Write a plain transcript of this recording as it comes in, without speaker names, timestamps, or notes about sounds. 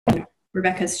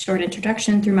Rebecca's short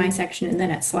introduction through my section, and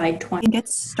then at slide 20. Get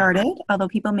started, although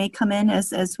people may come in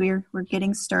as we're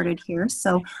getting started here.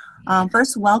 So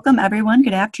first, welcome everyone.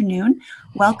 Good afternoon.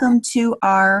 Welcome to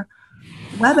our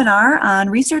webinar on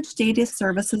Research Data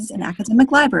Services in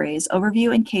Academic Libraries,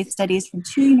 Overview and Case Studies from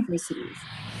 2 universities.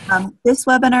 This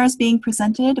webinar is being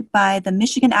presented by the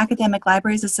Michigan Academic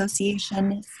Libraries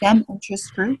Association STEM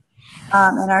Interest Group.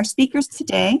 And our speakers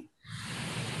today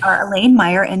are Elaine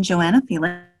Meyer and Joanna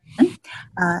Thielen.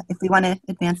 If we want to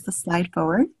advance the slide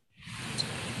forward.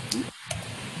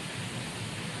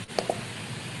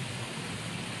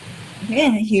 Okay,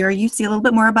 and here you see a little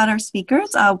bit more about our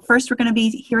speakers. First, we're going to be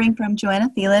hearing from Joanna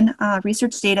Thielen,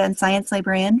 Research Data and Science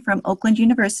Librarian from Oakland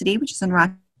University, which is in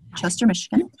Rochester,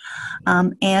 Michigan.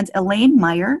 And Elaine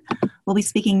Meyer will be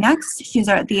speaking next. She's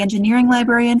the Engineering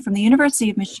Librarian from the University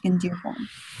of Michigan, Dearborn.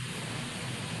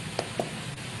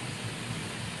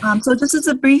 So just as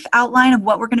a brief outline of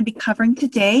what we're going to be covering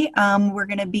today, we're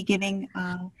going to be giving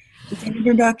just an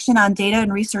introduction on data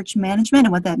and research management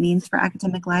and what that means for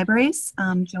academic libraries.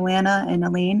 Joanna and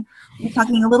Elaine will be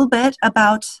talking a little bit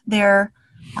about their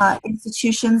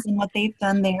institutions and what they've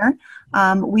done there.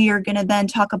 We are going to then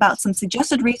talk about some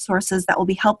suggested resources that will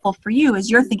be helpful for you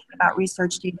as you're thinking about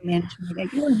research data management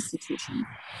at your institution.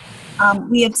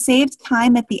 We have saved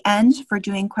time at the end for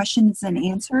doing questions and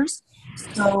answers.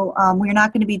 So we're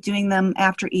not going to be doing them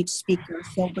after each speaker.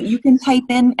 But you can type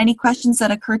in any questions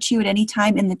that occur to you at any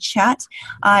time in the chat,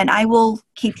 and I will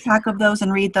keep track of those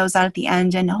and read those out at the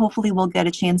end, and hopefully we'll get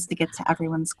a chance to get to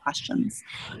everyone's questions.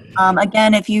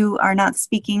 Again, if you are not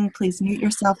speaking, please mute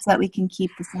yourself so that we can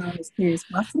keep the sound as clear as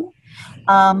possible.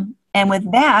 And with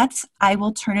that, I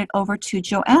will turn it over to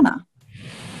Joanna.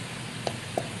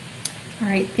 All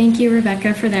right, thank you,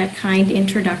 Rebecca, for that kind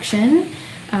introduction.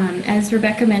 As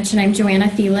Rebecca mentioned, I'm Joanna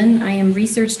Thielen. I am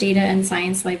Research Data and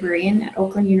Science Librarian at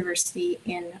Oakland University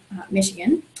in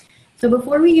Michigan. So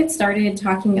before we get started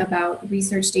talking about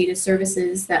research data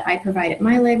services that I provide at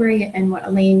my library and what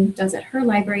Elaine does at her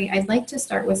library, I'd like to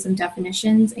start with some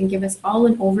definitions and give us all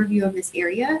an overview of this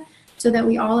area so that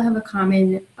we all have a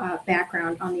common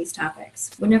background on these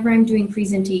topics. Whenever I'm doing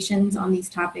presentations on these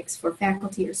topics for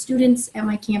faculty or students at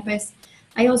my campus,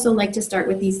 I also like to start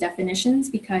with these definitions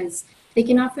because they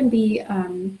can often be,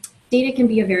 data can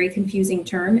be a very confusing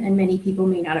term, and many people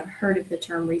may not have heard of the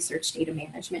term research data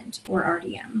management, or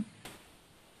RDM.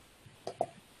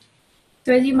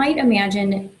 So as you might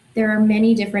imagine, there are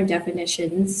many different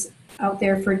definitions out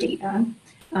there for data.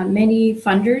 Many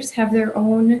funders have their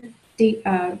own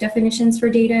definitions for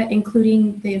data,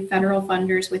 including the federal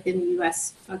funders within the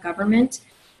US government.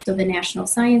 So the National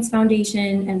Science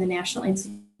Foundation and the National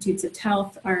Institutes of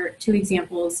Health are 2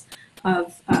 examples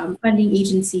of funding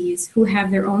agencies who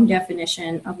have their own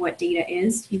definition of what data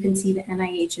is. You can see the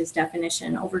NIH's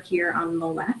definition over here on the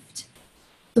left.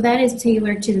 So that is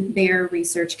tailored to their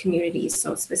research communities,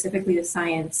 so specifically the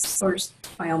science or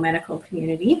biomedical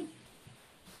community.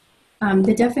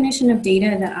 The definition of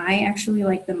data that I actually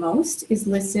like the most is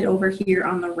listed over here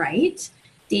on the right.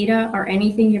 Data are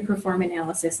anything you perform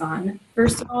analysis on.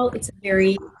 First of all, it's a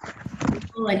very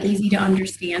simple and easy to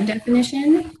understand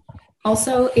definition.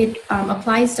 Also, it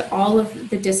applies to all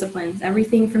of the disciplines,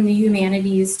 everything from the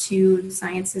humanities to the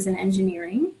sciences and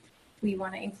engineering. We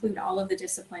want to include all of the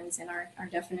disciplines in our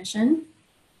definition.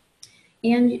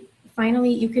 And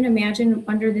finally, you can imagine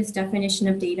under this definition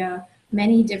of data,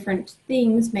 many different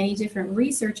things, many different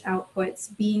research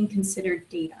outputs being considered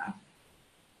data.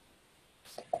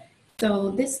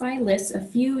 So this slide lists a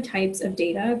few types of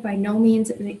data. By no means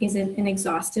is it an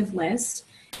exhaustive list.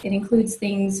 It includes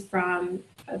things from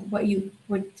what you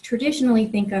would traditionally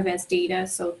think of as data,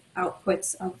 so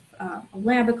outputs of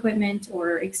lab equipment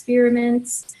or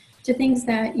experiments, to things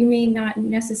that you may not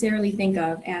necessarily think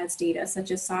of as data,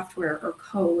 such as software or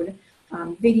code,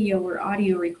 video or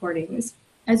audio recordings,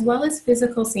 as well as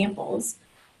physical samples,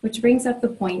 which brings up the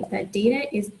point that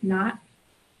data is not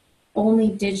only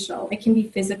digital, it can be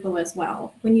physical as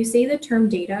well. When you say the term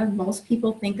data, most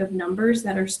people think of numbers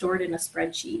that are stored in a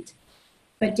spreadsheet.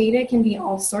 But data can be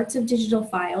all sorts of digital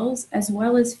files as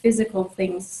well as physical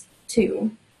things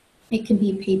too. It can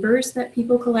be papers that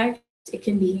people collect. It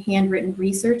can be handwritten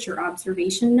research or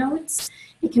observation notes.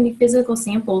 It can be physical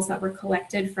samples that were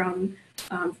collected from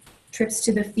trips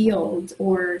to the field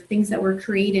or things that were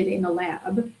created in a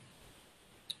lab.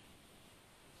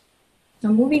 So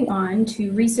moving on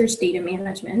to research data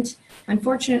management.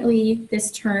 Unfortunately, this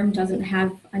term doesn't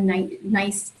have a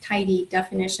nice, tidy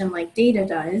definition like data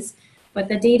does. But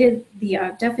the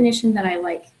definition that I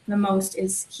like the most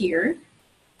is here.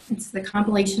 It's the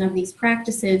compilation of these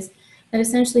practices that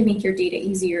essentially make your data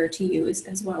easier to use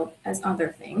as well as other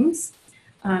things.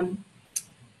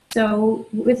 So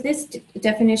with this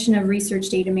definition of research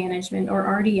data management, or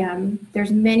RDM,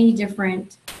 there's many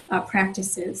different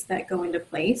practices that go into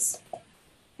place.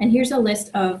 And here's a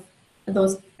list of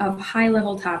those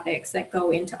high-level topics that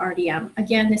go into RDM.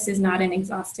 Again, this is not an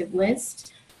exhaustive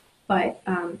list, but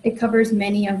it covers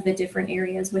many of the different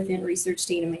areas within research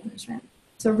data management.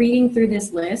 So reading through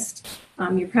this list,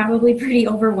 you're probably pretty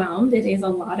overwhelmed. It is a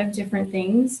lot of different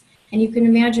things. And you can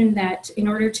imagine that in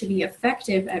order to be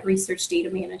effective at research data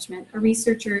management, a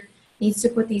researcher needs to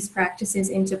put these practices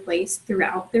into place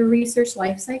throughout their research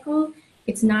lifecycle.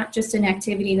 It's not just an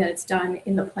activity that's done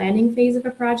in the planning phase of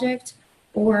a project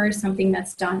or something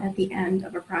that's done at the end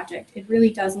of a project. It really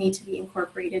does need to be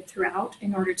incorporated throughout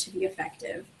in order to be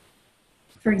effective.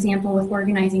 For example, with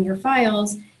organizing your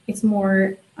files, it's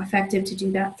more effective to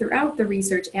do that throughout the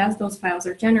research as those files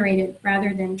are generated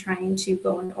rather than trying to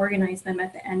go and organize them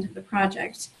at the end of the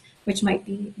project, which might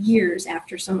be years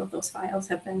after some of those files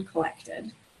have been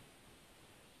collected.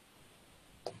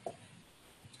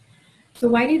 So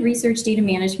why did research data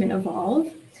management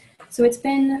evolve? So it's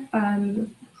been,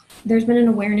 there's been an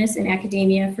awareness in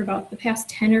academia for about the past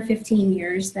 10 or 15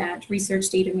 years that research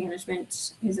data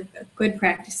management is a good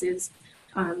practices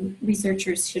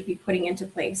researchers should be putting into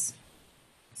place.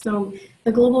 So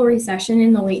the global recession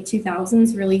in the late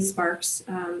 2000s really sparks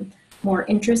more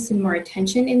interest and more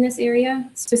attention in this area.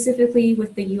 Specifically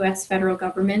with the US federal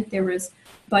government, there was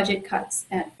budget cuts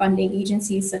at funding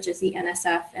agencies such as the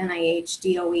NSF, NIH,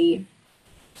 DOE.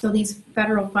 So these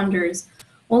federal funders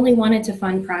only wanted to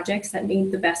fund projects that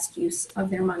made the best use of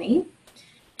their money.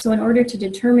 So in order to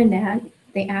determine that,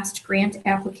 they asked grant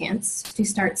applicants to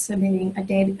start submitting a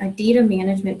data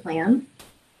management plan,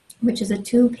 which is a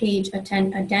 2-page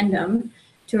addendum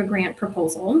to a grant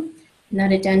proposal. And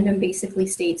that addendum basically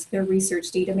states their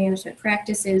research data management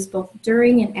practices both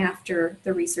during and after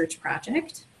the research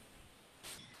project.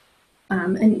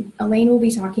 And Elaine will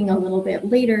be talking a little bit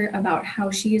later about how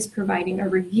she is providing a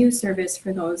review service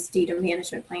for those data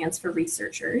management plans for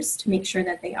researchers to make sure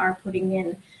that they are putting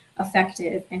in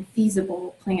effective and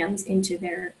feasible plans into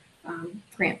their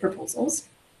grant proposals.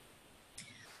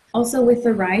 Also, with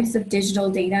the rise of digital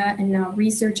data and now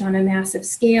research on a massive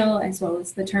scale, as well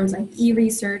as the terms like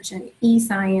e-research and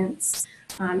e-science,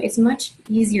 it's much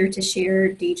easier to share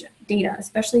data,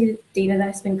 especially data that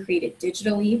has been created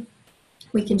digitally.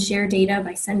 We can share data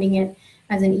by sending it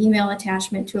as an email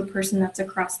attachment to a person that's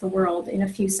across the world in a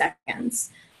few seconds.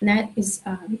 And that is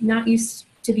not used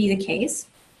to be the case.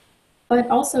 But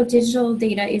also digital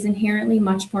data is inherently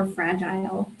much more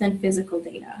fragile than physical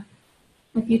data.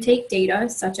 If you take data,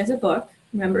 such as a book,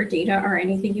 remember data are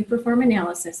anything you perform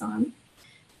analysis on.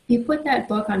 If you put that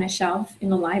book on a shelf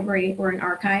in a library or an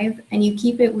archive and you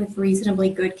keep it with reasonably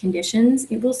good conditions,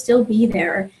 it will still be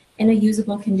there in a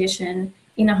usable condition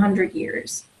in 100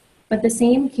 years. But the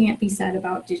same can't be said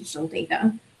about digital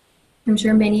data. I'm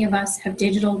sure many of us have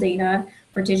digital data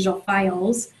or digital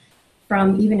files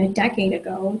from even a decade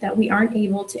ago that we aren't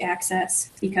able to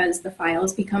access because the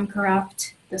files become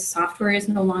corrupt, the software is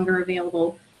no longer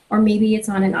available, or maybe it's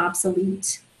on an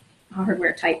obsolete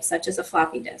hardware type such as a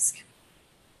floppy disk.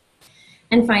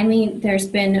 And finally, there's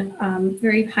been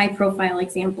very high profile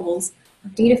examples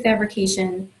of data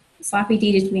fabrication, sloppy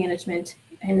data management,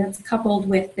 and that's coupled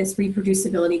with this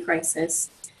reproducibility crisis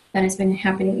that has been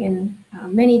happening in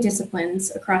many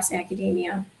disciplines across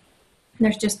academia. And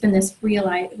there's just been this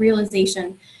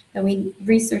realization that we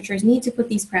researchers need to put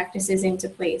these practices into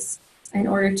place in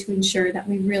order to ensure that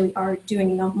we really are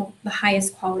doing the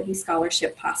highest quality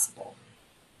scholarship possible.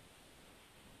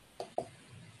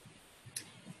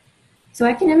 So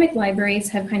academic libraries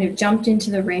have kind of jumped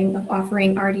into the ring of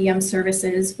offering RDM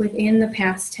services within the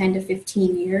past 10 to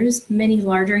 15 years. Many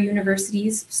larger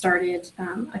universities started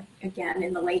again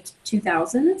in the late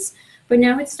 2000s, but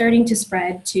now it's starting to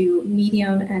spread to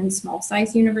medium and small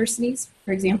size universities.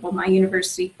 For example, my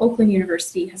university, Oakland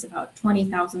University, has about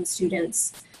 20,000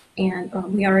 students, and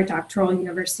we are a doctoral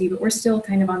university, but we're still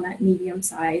kind of on that medium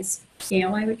size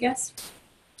scale, I would guess.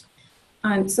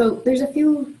 So there's a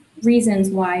few reasons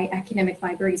why academic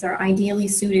libraries are ideally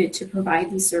suited to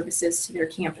provide these services to their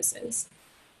campuses.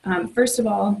 First of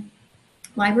all,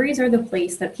 libraries are the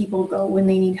place that people go when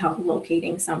they need help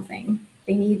locating something.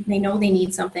 They know they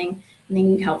need something and they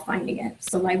need help finding it.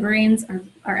 So librarians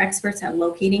are experts at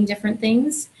locating different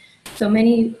things. So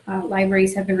many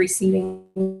libraries have been receiving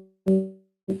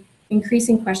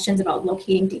increasing questions about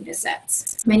locating data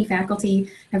sets. Many faculty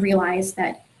have realized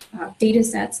that data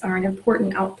sets are an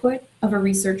important output of a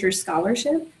researcher's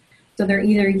scholarship. So they're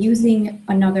either using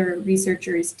another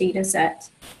researcher's data set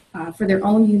for their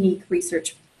own unique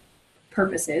research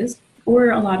purposes,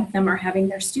 or a lot of them are having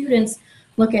their students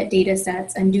look at data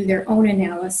sets and do their own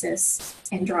analysis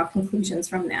and draw conclusions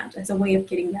from that as a way of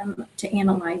getting them to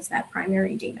analyze that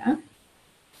primary data.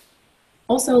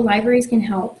 Also, libraries can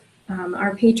help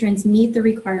our patrons meet the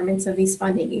requirements of these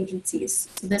funding agencies.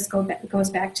 So this goes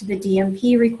back to the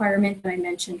DMP requirement that I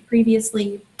mentioned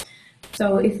previously.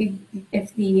 So if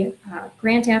the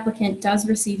grant applicant does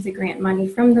receive the grant money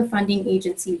from the funding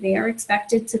agency, they are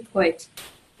expected to put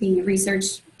the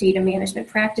research data management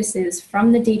practices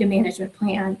from the data management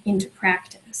plan into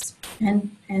practice.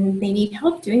 And they need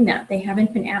help doing that. They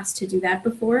haven't been asked to do that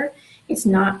before. It's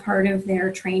not part of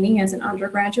their training as an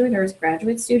undergraduate or as a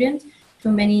graduate student. So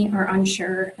many are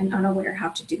unsure and unaware how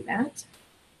to do that.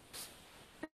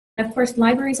 Of course,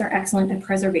 libraries are excellent at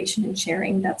preservation and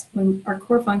sharing. That's been our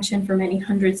core function for many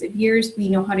hundreds of years. We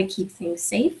know how to keep things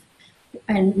safe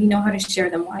and we know how to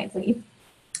share them widely.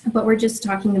 But we're just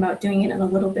talking about doing it in a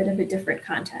little bit of a different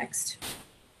context.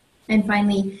 And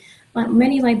finally,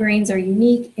 many librarians are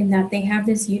unique in that they have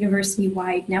this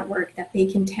university-wide network that they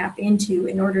can tap into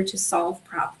in order to solve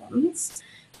problems.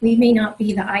 We may not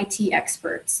be the IT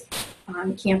experts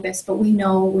on campus, but we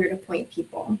know where to point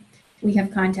people. We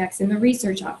have contacts in the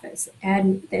research office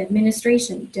and the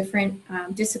administration, different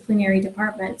disciplinary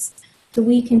departments. So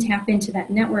we can tap into that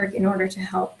network in order to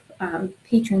help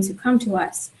patrons who come to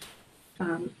us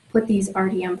put these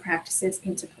RDM practices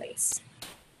into place.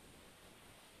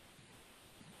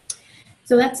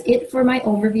 So that's it for my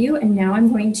overview, and now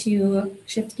I'm going to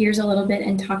shift gears a little bit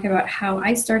and talk about how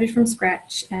I started from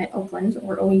scratch at Oakland,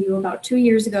 or OU, about 2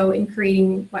 years ago in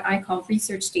creating what I call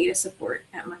research data support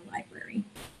at my library.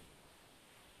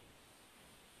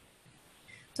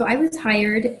 So I was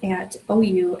hired at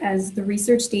OU as the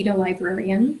research data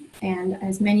librarian, and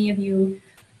as many of you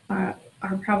are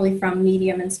probably from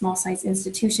medium and small size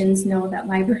institutions know that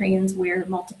librarians wear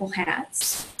multiple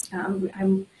hats.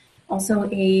 I'm also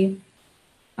a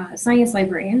science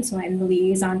librarian, so I'm the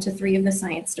liaison to 3 of the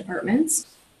science departments.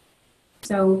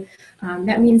 So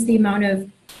that means the amount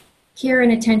of care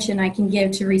and attention I can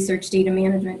give to research data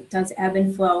management does ebb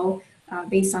and flow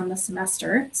based on the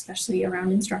semester, especially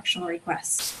around instructional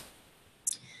requests.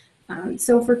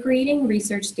 So for creating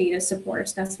research data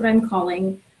support, that's what I'm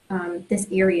calling this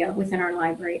area within our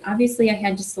library. Obviously, I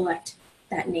had to select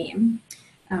that name.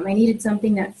 I needed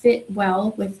something that fit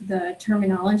well with the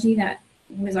terminology that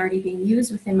was already being used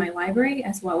within my library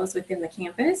as well as within the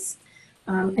campus.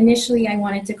 Initially, I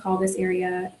wanted to call this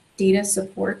area Data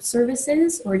Support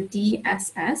Services, or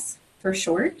DSS for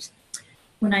short.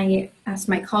 When I asked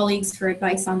my colleagues for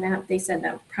advice on that, they said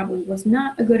that probably was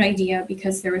not a good idea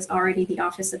because there was already the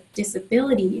Office of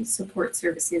Disability Support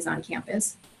Services on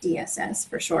campus, DSS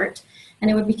for short,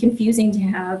 and it would be confusing to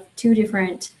have 2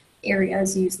 different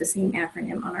areas use the same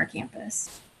acronym on our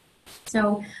campus.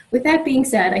 So with that being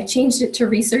said, I changed it to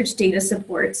Research Data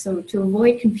Support, so to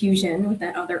avoid confusion with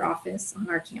that other office on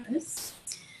our campus.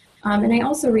 And I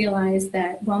also realized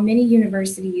that while many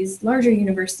universities, larger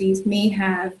universities, may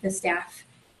have the staff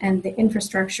and the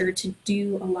infrastructure to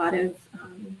do a lot of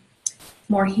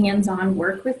more hands-on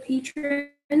work with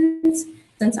patrons,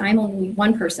 since I'm only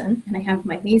one person and I have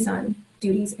my liaison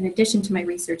duties in addition to my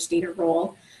research data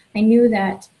role, I knew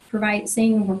that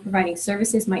saying we're providing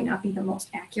services might not be the most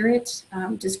accurate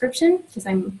description, because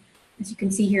as you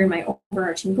can see here in my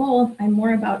overarching goal, I'm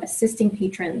more about assisting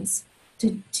patrons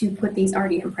to put these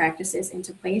RDM practices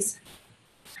into place.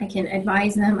 I can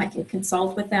advise them, I can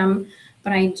consult with them,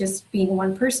 but being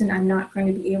one person, I'm not going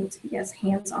to be able to be as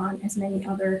hands-on as many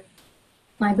other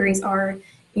libraries are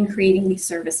in creating these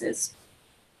services.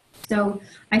 So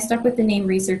I stuck with the name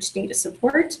Research Data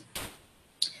Support.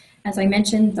 As I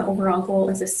mentioned, the overall goal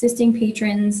is assisting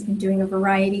patrons in doing a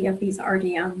variety of these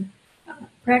RDM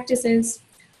practices.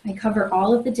 I cover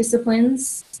all of the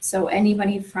disciplines, so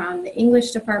anybody from the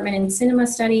English department in cinema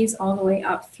studies all the way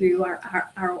up through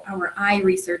our eye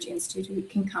research institute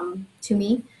can come to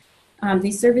me.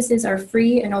 These services are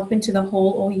free and open to the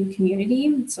whole OU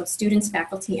community, so students,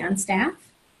 faculty, and staff.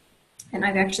 And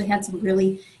I've actually had some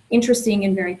really interesting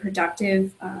and very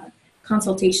productive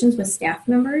consultations with staff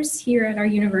members here at our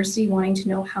university wanting to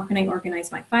know, how can I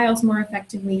organize my files more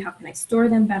effectively? How can I store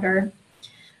them better?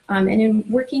 And in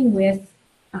working with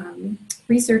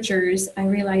researchers, I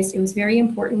realized it was very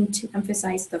important to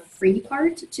emphasize the free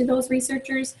part to those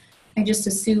researchers. I just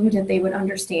assumed that they would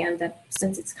understand that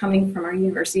since it's coming from our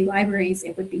university libraries,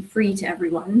 it would be free to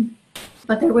everyone.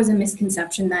 But there was a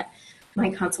misconception that my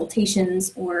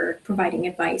consultations or providing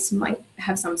advice might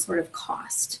have some sort of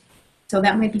cost. So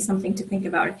that might be something to think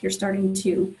about if you're starting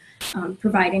to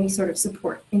provide any sort of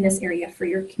support in this area for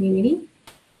your community.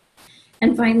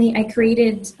 And finally, I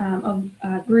created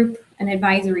a group an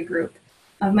advisory group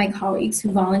of my colleagues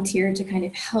who volunteered to kind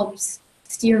of help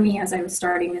steer me as I was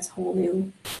starting this whole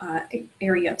new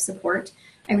area of support.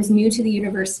 I was new to the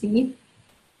university,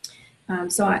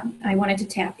 so I wanted to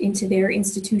tap into their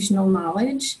institutional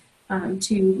knowledge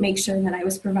to make sure that I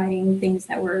was providing things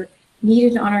that were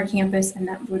needed on our campus and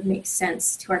that would make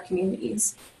sense to our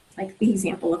communities, like the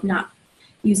example of not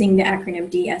using the acronym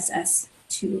DSS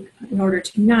in order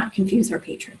to not confuse our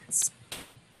patrons.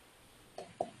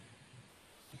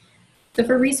 So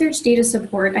for research data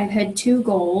support, I've had two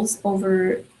goals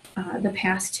over the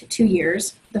past 2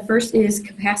 years. The first is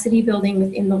capacity building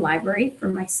within the library for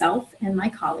myself and my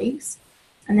colleagues,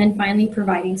 and then finally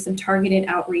providing some targeted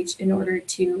outreach in order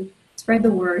to spread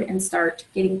the word and start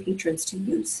getting patrons to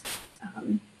use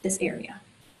this area.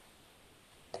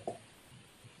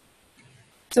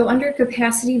 So under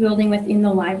capacity building within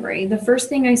the library, the first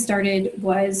thing I started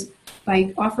was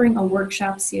by offering a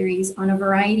workshop series on a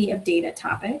variety of data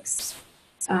topics.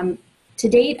 To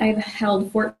date, I've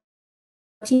held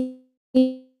 14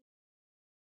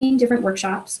 different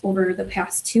workshops over the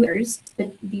past 2 years.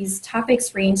 These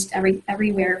topics ranged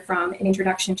everywhere from an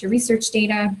introduction to research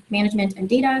data, management and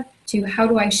data, to how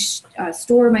do I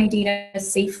store my data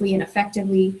safely and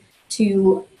effectively,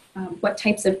 to what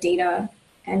types of data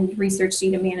and research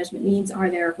data management needs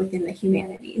are there within the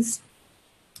humanities.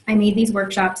 I made these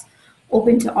workshops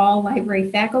open to all library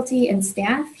faculty and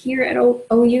staff here at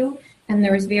OU, and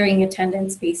there was varying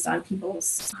attendance based on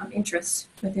people's interests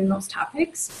within those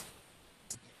topics.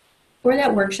 For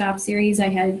that workshop series, I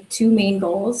had 2 main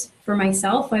goals. For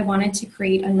myself, I wanted to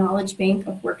create a knowledge bank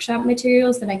of workshop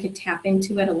materials that I could tap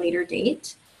into at a later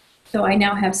date. So I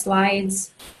now have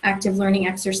slides, active learning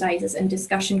exercises, and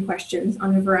discussion questions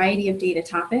on a variety of data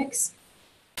topics,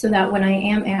 so that when I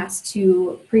am asked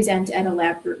to present at a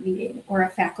lab group meeting or a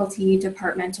faculty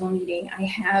departmental meeting, I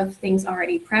have things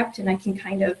already prepped and I can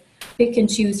kind of pick and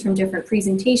choose from different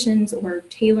presentations or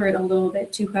tailor it a little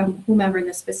bit to whomever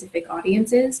the specific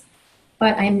audience is.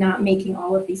 But I'm not making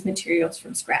all of these materials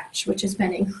from scratch, which has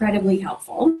been incredibly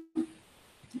helpful.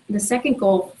 The second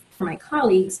goal for my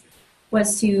colleagues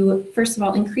was to, first of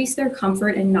all, increase their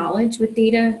comfort and knowledge with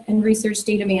data and research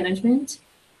data management.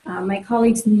 My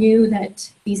colleagues knew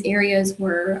that these areas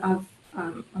were of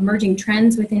emerging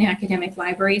trends within academic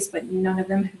libraries, but none of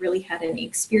them had really had any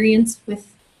experience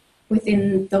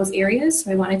within those areas.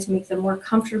 So I wanted to make them more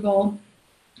comfortable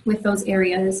with those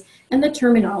areas and the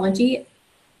terminology.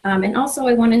 And also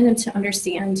I wanted them to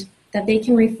understand that they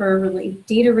can refer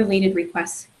data-related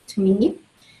requests to me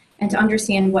and to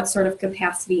understand what sort of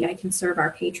capacity I can serve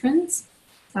our patrons.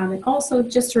 And also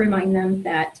just to remind them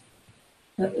that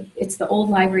it's the old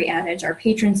library adage, our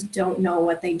patrons don't know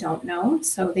what they don't know.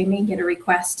 So they may get a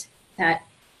request that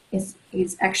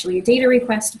is actually a data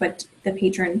request, but the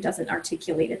patron doesn't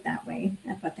articulate it that way.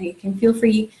 But they can feel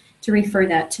free to refer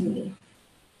that to me.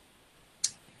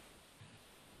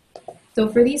 So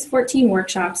for these 14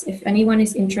 workshops, if anyone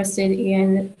is interested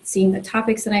in seeing the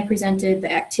topics that I presented,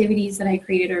 the activities that I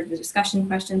created, or the discussion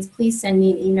questions, please send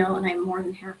me an email and I'm more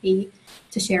than happy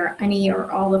to share any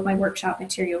or all of my workshop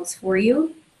materials for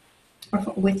you, or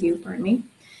with you, pardon me.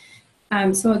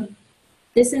 So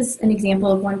this is an example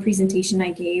of one presentation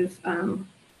I gave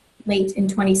late in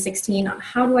 2016 on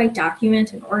how do I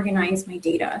document and organize my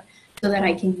data so that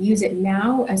I can use it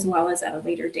now as well as at a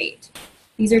later date.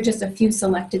 These are just a few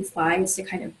selected slides to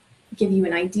kind of give you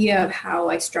an idea of how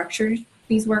I structured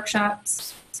these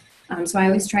workshops. So I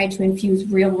always tried to infuse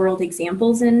real-world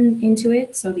examples into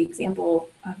it. So the example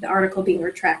of the article being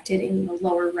retracted in the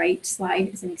lower right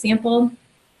slide is an example.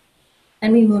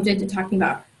 Then we moved into talking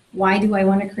about why do I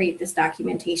want to create this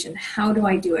documentation? How do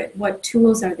I do it? What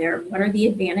tools are there? What are the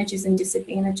advantages and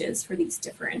disadvantages for these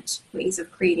different ways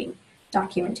of creating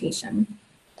documentation?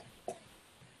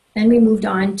 Then we moved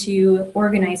on to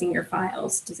organizing your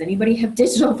files. Does anybody have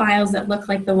digital files that look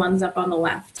like the ones up on the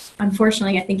left?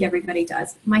 Unfortunately, I think everybody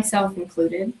does, myself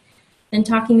included. Then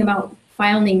talking about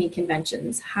file naming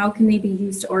conventions. How can they be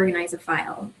used to organize a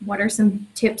file? What are some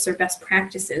tips or best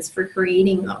practices for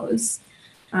creating those?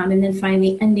 And then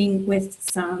finally ending with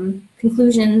some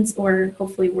conclusions or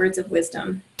hopefully words of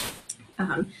wisdom.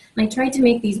 I tried to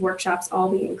make these workshops all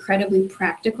be incredibly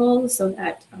practical so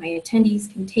that my attendees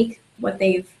can take what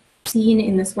they've seen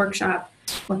in this workshop,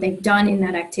 what they've done in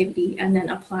that activity, and then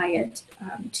apply it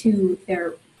to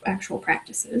their actual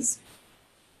practices.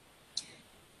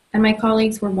 And my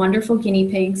colleagues were wonderful guinea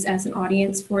pigs as an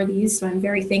audience for these, so I'm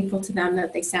very thankful to them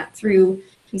that they sat through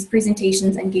these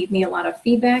presentations and gave me a lot of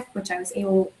feedback, which I was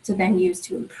able to then use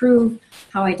to improve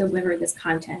how I deliver this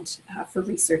content for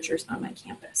researchers on my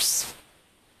campus.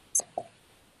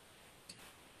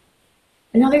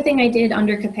 Another thing I did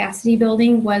under capacity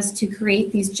building was to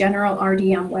create these general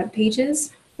RDM web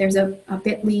pages. There's a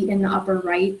bit.ly in the upper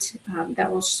right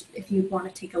that will, if you want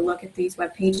to take a look at these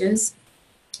web pages.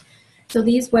 So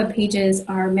these web pages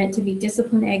are meant to be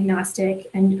discipline agnostic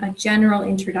and a general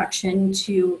introduction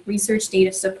to research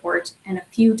data support and a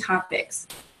few topics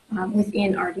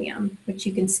within RDM, which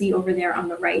you can see over there on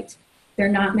the right. They're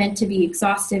not meant to be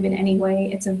exhaustive in any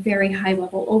way. It's a very high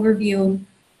level overview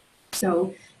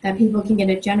so that people can get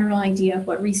a general idea of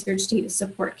what research data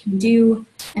support can do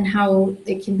and how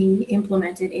it can be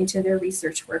implemented into their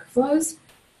research workflows.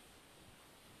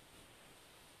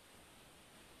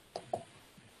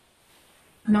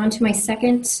 And on to my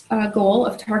second goal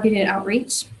of targeted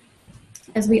outreach.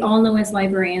 As we all know as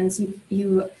librarians, if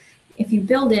you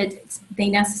build it, they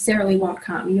necessarily won't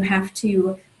come. You have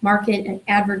to market and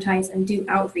advertise and do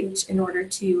outreach in order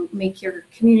to make your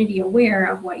community aware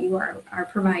of what you are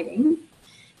providing.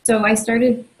 So I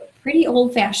started pretty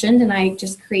old-fashioned and I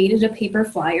just created a paper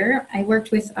flyer. I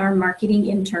worked with our marketing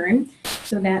intern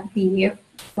so that the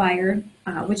flyer,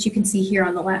 which you can see here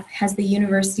on the left, has the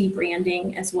university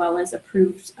branding as well as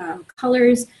approved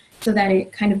colors so that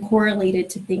it kind of correlated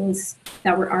to things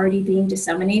that were already being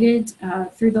disseminated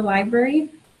through the library.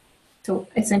 So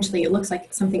essentially it looks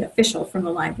like something official from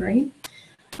the library.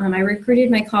 I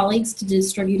recruited my colleagues to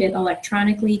distribute it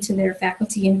electronically to their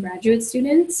faculty and graduate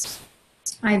students.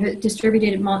 I've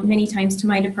distributed it many times to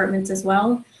my departments as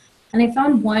well. And I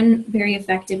found one very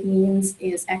effective means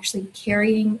is actually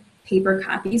carrying paper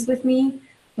copies with me.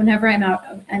 Whenever I'm out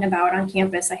and about on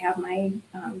campus, I have my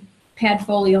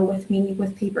Padfolio with me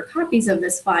with paper copies of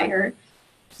this flyer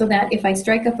so that if I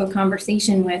strike up a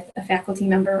conversation with a faculty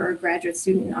member or a graduate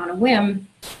student on a whim,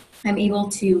 I'm able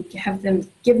to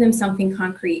give them something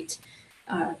concrete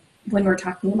when we're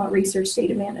talking about research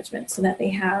data management so that they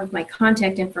have my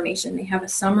contact information, they have a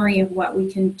summary of what we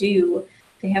can do,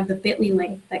 they have the bit.ly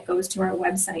link that goes to our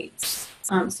websites.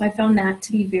 So I found that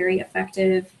to be very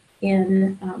effective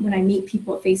in when I meet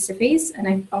people face to face, and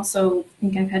I also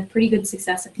think I've had pretty good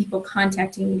success of people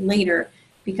contacting me later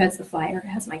because the flyer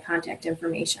has my contact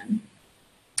information.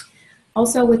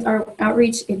 Also with our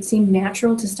outreach, it seemed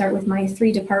natural to start with my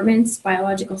three departments,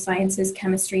 biological sciences,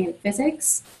 chemistry, and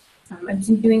physics. I've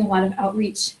been doing a lot of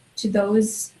outreach to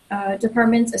those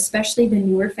departments, especially the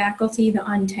newer faculty, the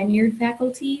untenured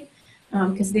faculty,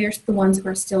 because they're the ones who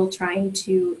are still trying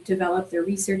to develop their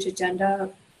research agenda,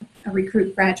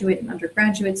 recruit graduate and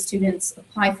undergraduate students,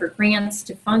 apply for grants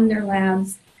to fund their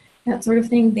labs, that sort of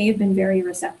thing. They have been very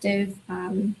receptive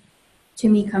to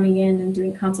me coming in and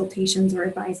doing consultations or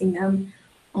advising them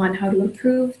on how to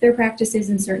improve their practices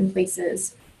in certain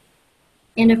places.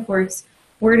 And of course,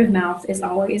 word of mouth is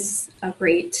always a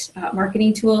great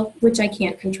marketing tool, which I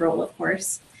can't control, of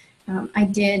course. I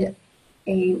did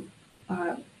a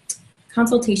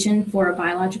consultation for a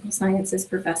biological sciences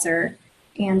professor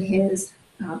and his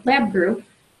lab group.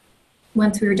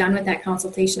 Once we were done with that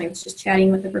consultation, I was just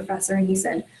chatting with the professor and he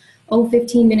said, oh,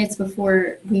 15 minutes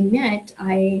before we met,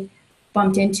 I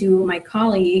bumped into my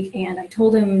colleague and I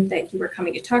told him that you were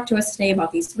coming to talk to us today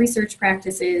about these research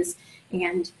practices,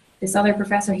 and this other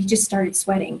professor, he just started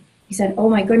sweating. He said, oh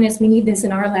my goodness, we need this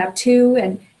in our lab too,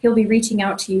 and he'll be reaching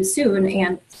out to you soon.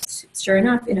 And sure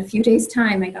enough, in a few days'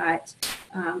 time, I got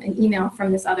an email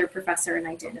from this other professor and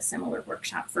I did a similar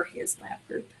workshop for his lab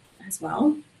group as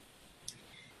well.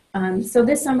 So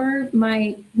this summer,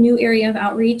 my new area of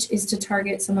outreach is to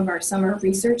target some of our summer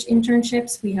research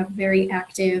internships. We have very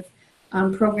active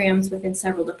programs within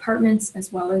several departments,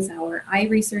 as well as our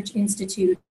iResearch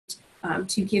Institute,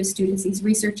 to give students these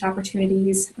research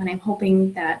opportunities. And I'm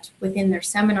hoping that within their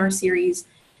seminar series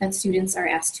that students are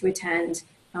asked to attend,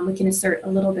 we can insert a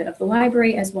little bit of the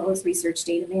library as well as research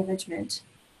data management,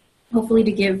 hopefully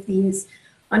to give these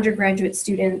undergraduate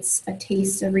students a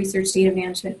taste of research data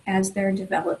management as they're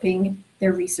developing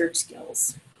their research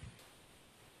skills.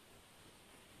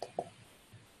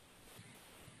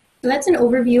 So that's an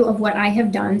overview of what I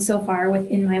have done so far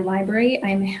within my library.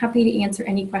 I'm happy to answer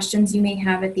any questions you may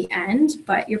have at the end,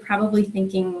 but you're probably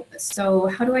thinking, so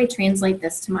how do I translate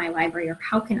this to my library, or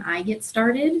how can I get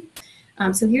started?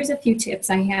 So here's a few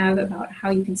tips I have about how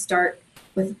you can start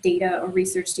with data or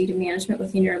research data management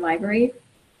within your library.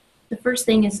 The first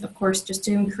thing is, of course, just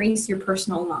to increase your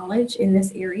personal knowledge in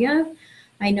this area.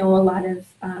 I know a lot of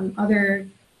other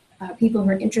people who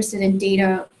are interested in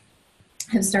data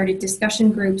have started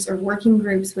discussion groups or working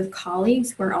groups with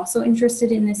colleagues who are also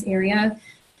interested in this area,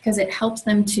 because it helps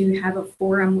them to have a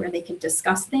forum where they can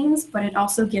discuss things, but it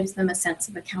also gives them a sense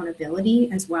of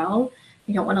accountability as well.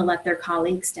 They don't want to let their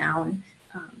colleagues down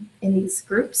in these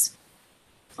groups.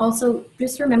 Also,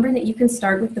 just remember that you can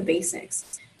start with the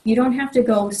basics. You don't have to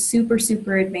go super,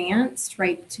 super advanced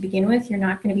right to begin with. You're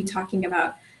not going to be talking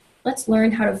about, let's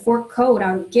learn how to fork code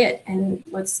out of Git and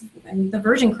the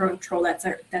version control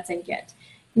that's in Git.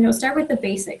 You know, start with the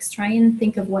basics. Try and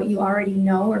think of what you already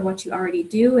know or what you already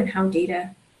do and how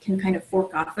data can kind of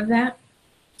fork off of that.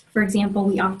 For example,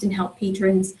 we often help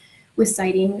patrons with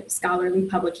citing scholarly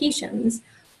publications.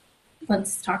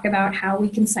 Let's talk about how we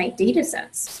can cite data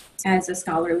sets as a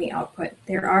scholarly output.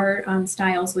 There are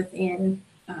styles within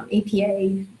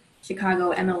APA,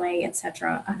 Chicago, MLA,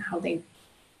 etc., on how they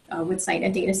would cite a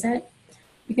data set.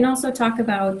 We can also talk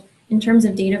about, in terms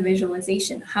of data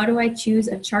visualization, how do I choose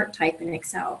a chart type in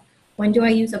Excel? When do I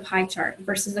use a pie chart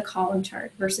versus a column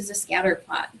chart versus a scatter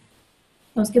plot?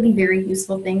 Those could be very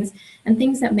useful things and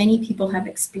things that many people have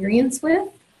experience with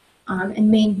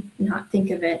and may not think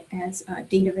of it as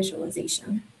data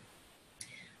visualization.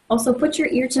 Also, put your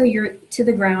ear to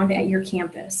the ground at your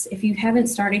campus. If you haven't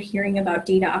started hearing about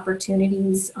data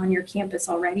opportunities on your campus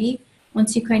already,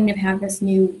 once you kind of have this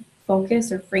new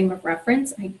focus or frame of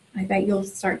reference, I bet you'll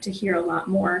start to hear a lot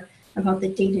more about the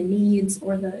data needs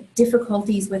or the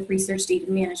difficulties with research data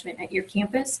management at your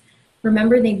campus.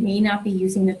 Remember, they may not be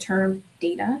using the term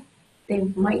data. They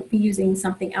might be using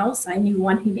something else. I knew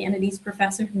one humanities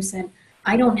professor who said,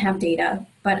 I don't have data,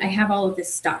 but I have all of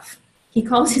this stuff. He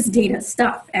calls his data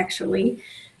stuff, actually.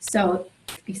 So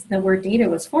the word data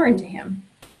was foreign to him.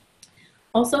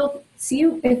 Also, see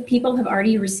if people have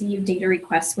already received data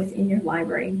requests within your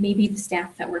library, maybe the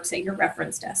staff that works at your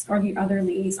reference desk or the other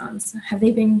liaisons. Have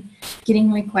they been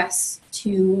getting requests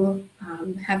to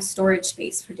have storage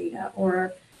space for data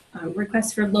or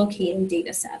requests for locating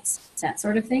data sets, that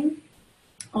sort of thing?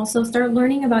 Also, start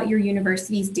learning about your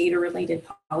university's data-related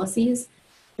policies.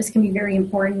 This can be very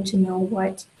important to know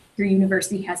what your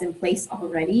university has in place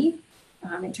already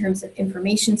in terms of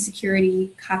information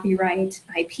security, copyright,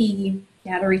 IP,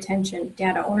 data retention,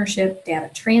 data ownership, data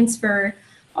transfer.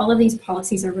 All of these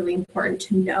policies are really important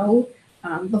to know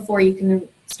before you can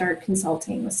start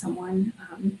consulting with someone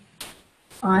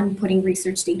on putting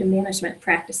research data management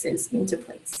practices into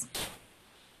place.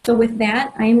 So with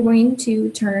that, I am going to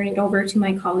turn it over to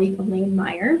my colleague, Elaine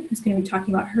Meyer, who's going to be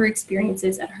talking about her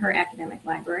experiences at her academic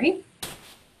library.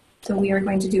 So we are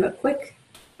going to do a quick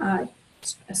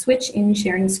switch in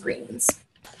sharing screens.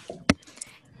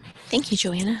 Thank you,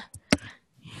 Joanna.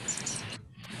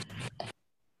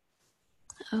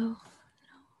 Oh, no.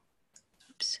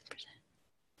 Oops.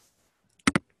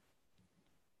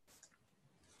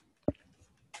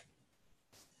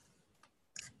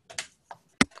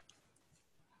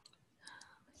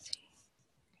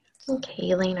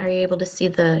 Okay, Elaine, are you able to see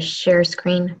the share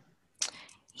screen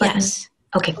button? Yes.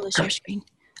 Okay. The share screen.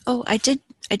 Oh, I did.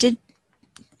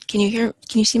 Can you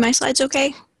see my slides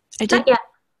okay? I did. Not yet.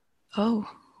 Oh.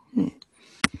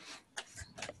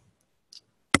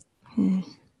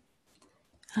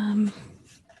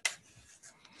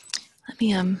 Let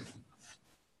me like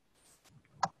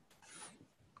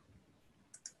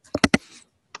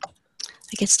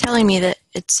it's telling me that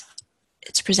it's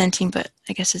presenting, but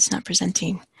I guess it's not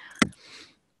presenting.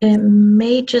 It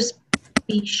may just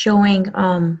be showing,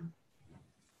 I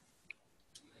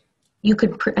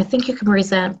think you can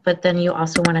present, but then you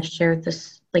also want to share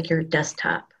this, like your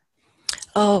desktop.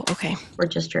 Oh, okay. Or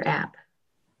just your app.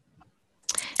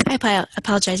 I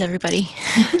apologize, everybody.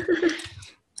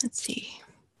 Let's see.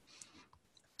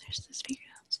 There's the speaker.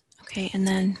 Okay, and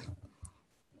then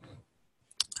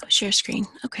share screen.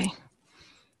 Okay.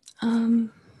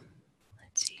 Let's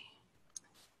see.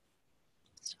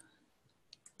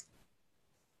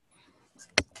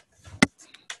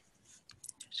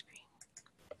 Screen.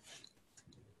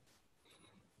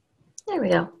 There we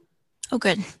go. Oh,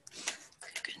 good.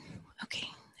 Good. Okay,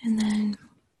 and then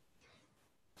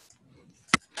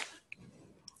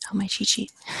my cheat sheet.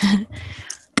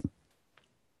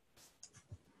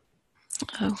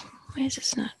 Oh, why is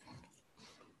this not?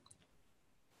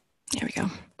 There we go.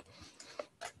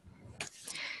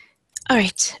 All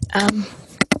right.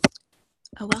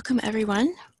 Welcome,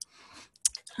 everyone.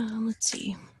 Let's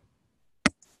see.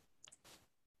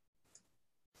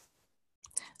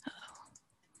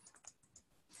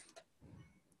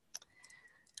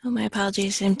 Oh, my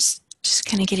apologies. I'm just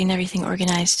kind of getting everything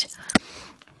organized.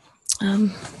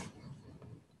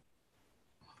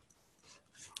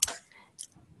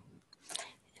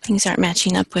 Things aren't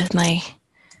matching up with the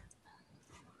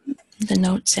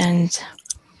notes, and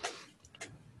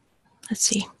let's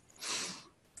see.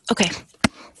 Okay.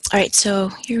 All right. So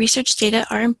your research data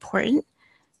are important.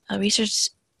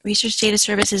 Research Data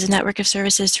Service is a network of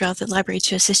services throughout the library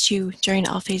to assist you during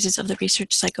all phases of the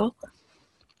research cycle.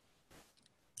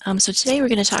 So today we're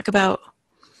going to talk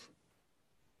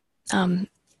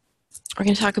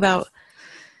about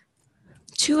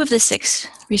two of the 6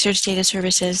 research data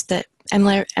services that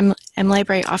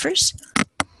MLibrary offers.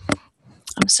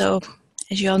 So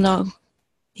as you all know,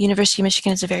 the University of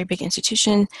Michigan is a very big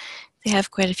institution. They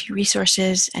have quite a few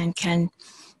resources and can,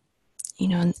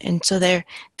 and so they're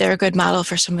a good model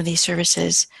for some of these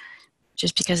services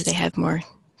just because they have more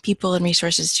people and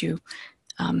resources to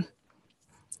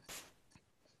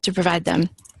provide them.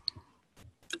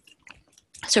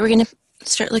 So we're going to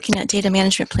start looking at data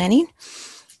management planning.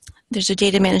 There's a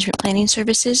data management planning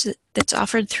services that's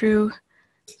offered through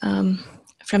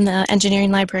from the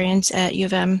engineering librarians at U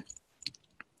of M.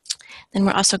 Then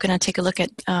we're also going to take a look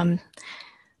at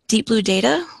Deep Blue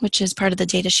Data, which is part of the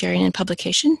data sharing and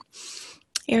publication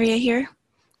area here.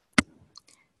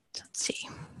 So let's see.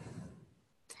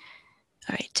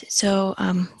 All right, so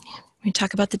we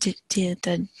talk about the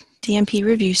DMP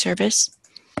review service.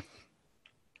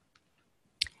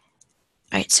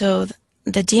 All right, so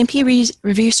the DMP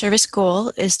review service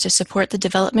goal is to support the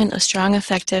development of strong,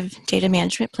 effective data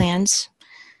management plans,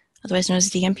 otherwise known as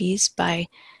DMPs, by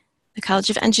the College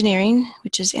of Engineering,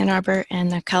 which is Ann Arbor,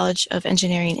 and the College of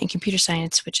Engineering and Computer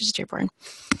Science, which is Dearborn.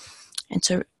 And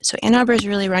so Ann Arbor is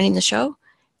really running the show,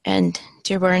 and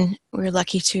Dearborn, we're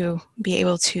lucky to be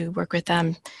able to work with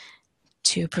them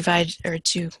to provide or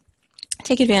to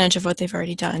take advantage of what they've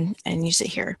already done and use it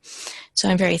here. So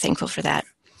I'm very thankful for that.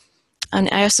 And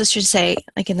I also should say,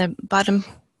 like in the bottom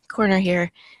corner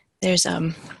here, there's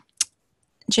Jim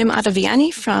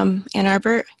Ottaviani from Ann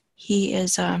Arbor. He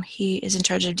is in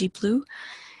charge of Deep Blue,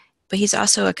 but he's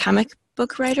also a comic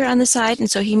book writer on the side,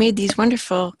 and so he made these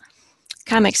wonderful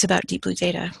comics about Deep Blue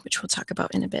Data, which we'll talk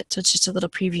about in a bit. So it's just a little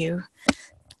preview.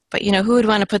 But who would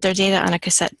want to put their data on a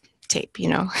cassette tape?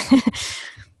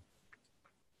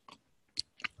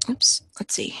 Oops.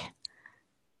 Let's see.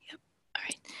 Yep. All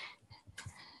right.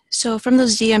 So from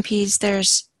those DMPs,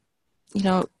 there's,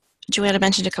 Joanna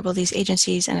mentioned a couple of these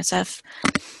agencies, NSF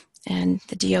and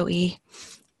the DOE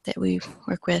that we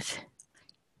work with.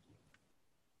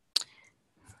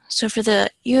 So for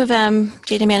the U of M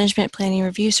Data Management Planning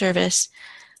Review Service,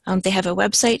 they have a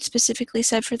website specifically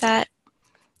set for that.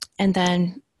 And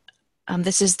then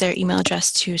this is their email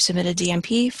address to submit a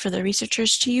DMP for the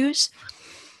researchers to use.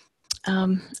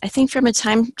 I think from a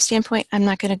time standpoint, I'm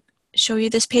not going to show you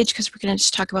this page because we're going to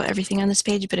just talk about everything on this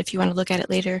page, but if you want to look at it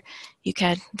later, you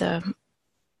can, the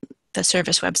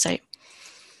service website.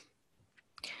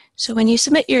 So when you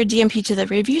submit your DMP to the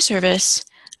review service,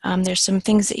 there's some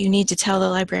things that you need to tell the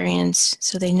librarians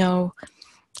so they know,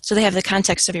 so they have the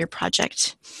context of your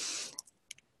project.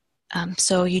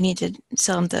 So you need to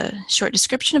tell them the short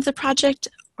description of the project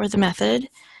or the method,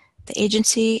 the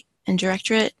agency and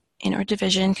directorate and or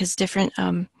division, because different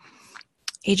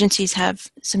agencies have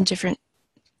some different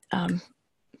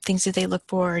things that they look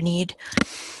for or need,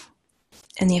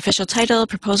 and the official title,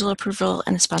 proposal approval,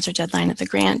 and the sponsor deadline of the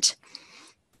grant.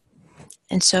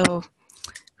 And so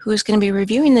who's going to be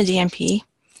reviewing the DMP?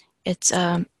 It's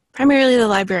primarily the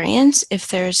librarians. If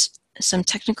there's some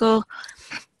technical,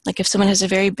 like if someone has a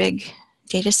very big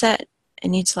data set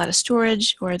and needs a lot of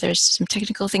storage, or there's some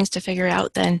technical things to figure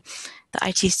out, then the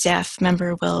IT staff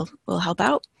member will help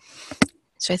out.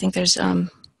 So I think there's a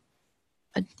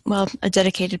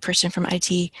dedicated person from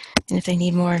IT, and if they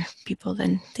need more people,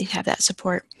 then they have that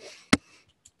support.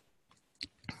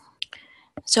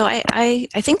 So I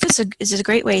think this is a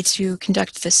great way to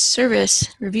conduct this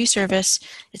review service.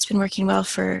 It's been working well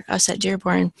for us at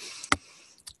Dearborn.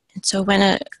 And so when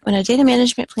a data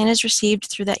management plan is received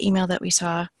through that email that we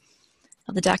saw,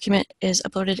 the document is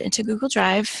uploaded into Google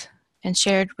Drive and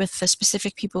shared with the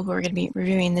specific people who are going to be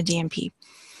reviewing the DMP,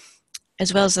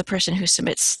 as well as the person who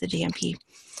submits the DMP.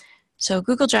 So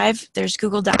Google Drive, there's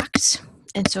Google Docs.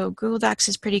 And so Google Docs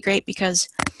is pretty great because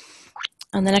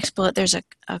on the next bullet, there's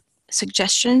a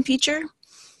suggestion feature.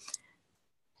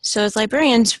 So as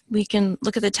librarians, we can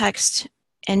look at the text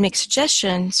and make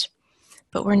suggestions,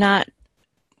 but we're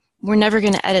never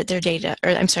going to edit their data,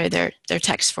 or I'm sorry, their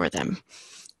text for them,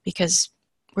 because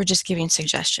we're just giving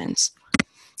suggestions.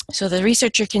 So the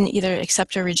researcher can either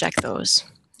accept or reject those,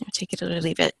 take it or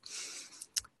leave it.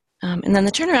 And then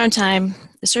the turnaround time,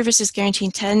 the service is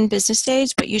guaranteeing 10 business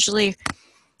days, but usually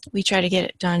we try to get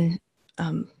it done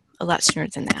a lot sooner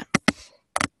than that.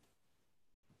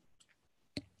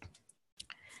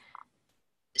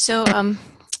 So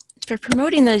for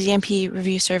promoting the DMP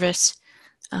review service,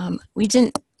 we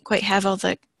didn't quite have all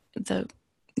the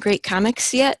great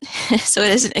comics yet, so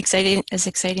it isn't as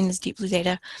exciting as Deep Blue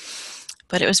Data,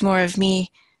 but it was more of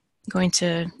me going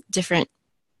to different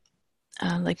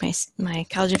like my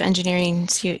College of Engineering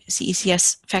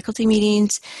CECS faculty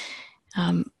meetings,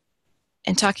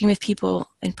 and talking with people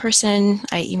in person.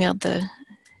 I emailed the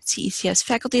CECS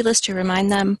faculty list to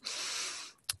remind them.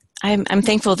 I'm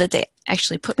thankful that they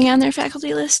actually put me on their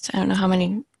faculty list. I don't know how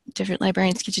many different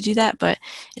librarians get to do that, but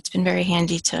it's been very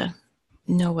handy to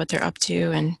know what they're up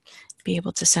to and be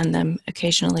able to send them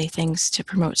occasionally things to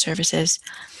promote services.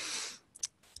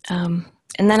 And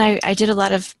then I did a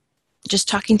lot of just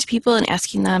talking to people and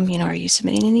asking them, are you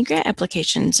submitting any grant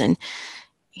applications, and,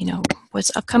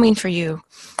 what's upcoming for you?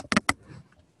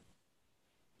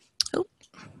 Oh,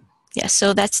 yeah,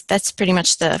 so that's pretty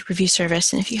much the review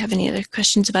service. And if you have any other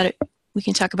questions about it, we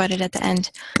can talk about it at the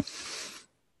end.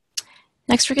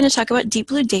 Next, we're going to talk about Deep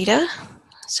Blue Data.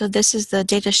 So this is the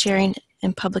data sharing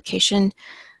and publication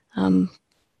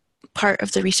part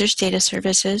of the research data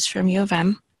services from U of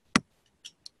M.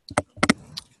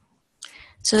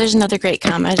 So there's another great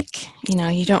comment.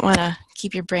 You don't want to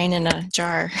keep your brain in a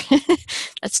jar.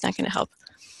 That's not going to help.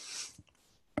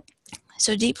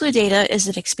 So Deep Blue Data is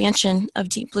an expansion of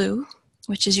Deep Blue,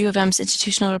 which is U of M's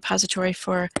institutional repository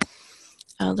for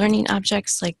learning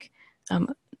objects. Like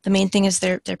the main thing is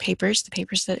their papers, the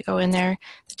papers that go in there,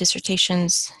 the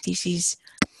dissertations, theses,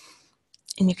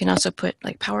 and you can also put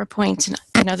like PowerPoints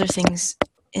and other things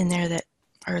in there that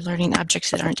are learning objects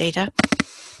that aren't data.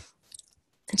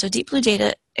 And so Deep Blue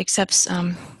Data accepts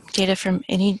data from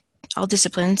all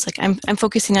disciplines. Like I'm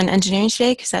focusing on engineering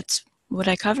today because that's what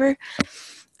I cover.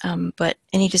 But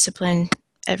any discipline,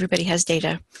 everybody has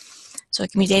data. So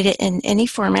it can be data in any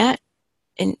format,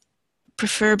 and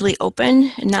preferably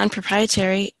open and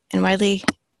non-proprietary, and widely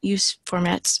used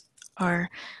formats are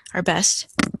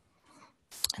best.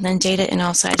 And then data in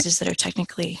all sizes that are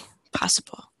technically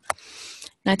possible.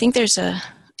 And I think there's a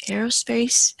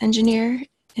aerospace engineer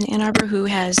in Ann Arbor who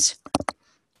has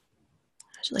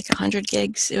like 100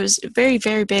 gigs. It was a very,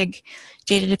 very big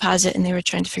data deposit, and they were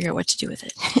trying to figure out what to do with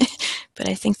it. But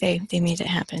I think they made it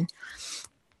happen.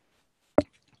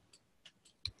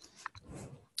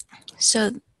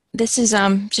 So this is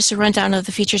just a rundown of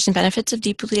the features and benefits of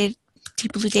Deep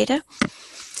Blue Data.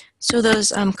 So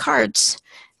those cards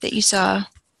that you saw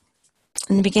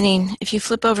in the beginning, if you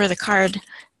flip over the card,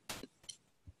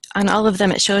 on all of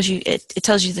them it shows you, it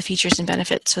tells you the features and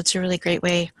benefits. So it's a really great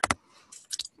way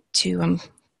to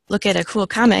look at a cool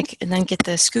comic and then get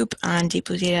the scoop on Deep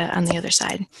Blue Data on the other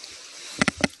side.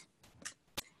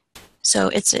 So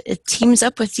it teams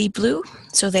up with Deep Blue,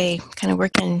 so they kind of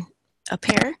work in a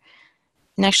pair.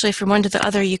 And actually from one to the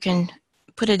other, you can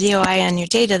put a DOI on your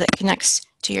data that connects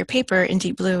to your paper in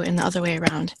Deep Blue and the other way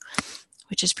around,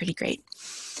 which is pretty great.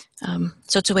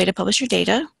 So it's a way to publish your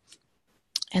data,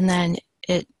 and then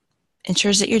it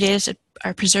ensures that your data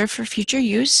are preserved for future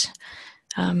use.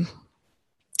 And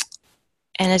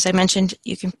as I mentioned,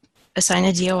 you can assign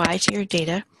a DOI to your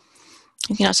data.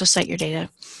 You can also cite your data.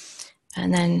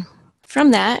 And then from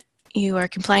that, you are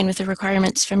complying with the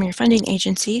requirements from your funding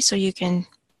agency, so you can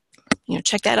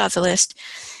check that off the list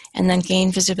and then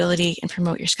gain visibility and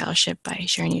promote your scholarship by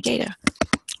sharing your data,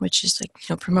 which is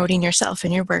like promoting yourself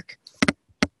and your work.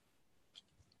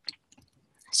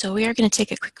 So we are going to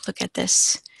take a quick look at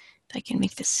this. If I can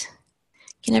make this.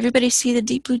 Can everybody see the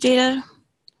Deep Blue Data?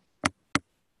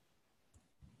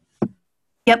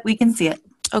 Yep, we can see it.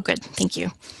 Oh, good. Thank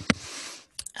you.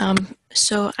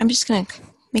 So I'm just going to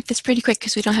make this pretty quick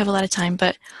because we don't have a lot of time.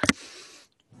 But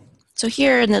so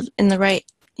here in the right,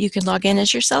 you can log in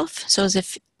as yourself. So as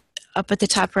if up at the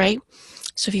top right.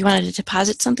 So if you wanted to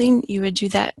deposit something, you would do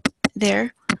that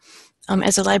there.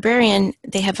 As a librarian,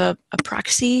 they have a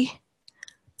proxy.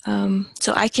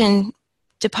 So I can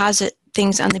deposit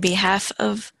things on the behalf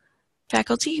of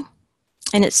faculty,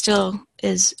 and it still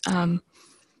is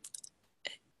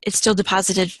it's still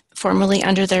deposited formally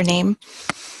under their name.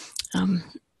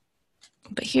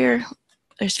 But here,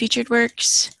 there's featured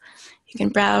works. You can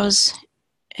browse,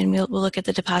 and we'll look at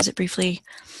the deposit briefly.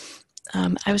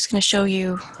 I was going to show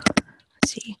you,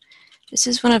 let's see, this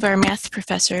is one of our math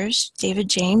professors, David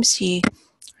James. He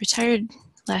retired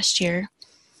last year,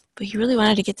 but he really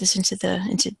wanted to get this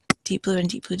into Deep Blue and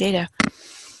Deep Blue Data.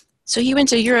 So he went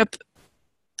to Europe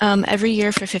every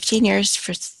year for 15 years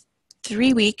for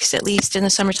 3 weeks at least in the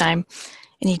summertime,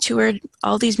 and he toured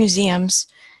all these museums,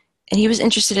 and he was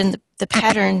interested in the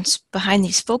patterns behind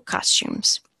these folk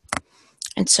costumes.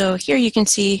 And so here you can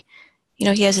see,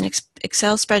 he has an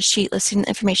Excel spreadsheet listing the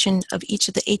information of each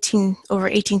of the over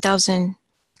 18,000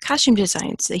 costume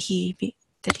designs that he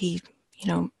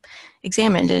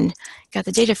examined and got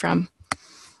the data from.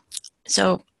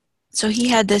 So he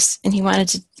had this, and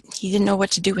he didn't know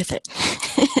what to do with it.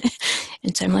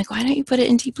 And so I'm like, why don't you put it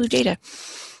in Deep Blue Data?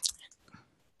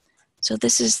 So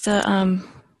this is the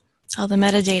all the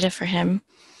metadata for him.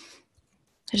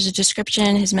 There's a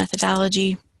description, his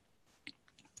methodology.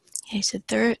 He said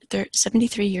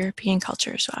 73 European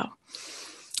cultures. Wow.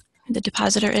 The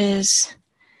depositor is,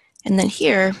 and then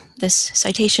here, this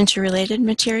citation to related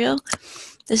material.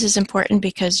 This is important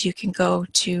because you can go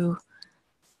to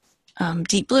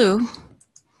Deep Blue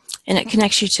and it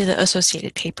connects you to the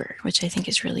associated paper, which I think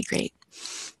is really great.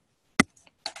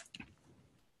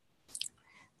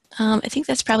 I think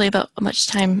that's probably about as much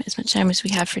time as we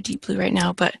have for Deep Blue right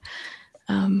now, but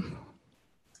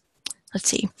let's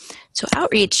see. So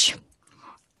outreach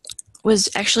was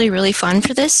actually really fun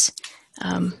for this.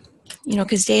 You know,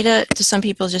 because data to some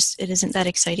people just, it isn't that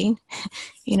exciting.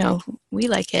 You know, we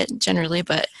like it generally,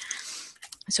 but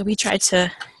so we tried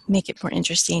to make it more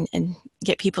interesting and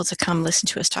get people to come listen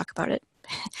to us talk about it.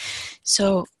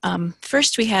 So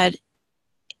first we had,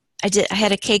 I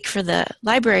had a cake for the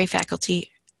library faculty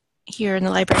here in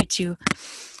the library to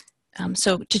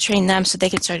train them so they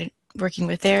could start working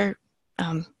with their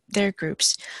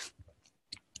groups.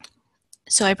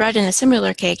 So I brought in a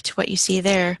similar cake to what you see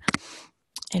there,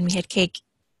 and we had cake,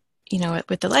 you know,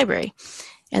 with the library.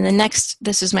 And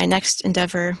this is my next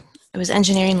endeavor. It was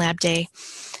engineering lab day,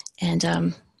 and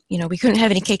you know, we couldn't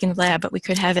have any cake in the lab, but we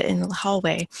could have it in the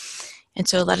hallway. And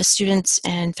so a lot of students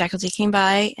and faculty came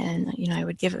by, and you know, I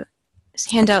would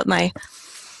hand out my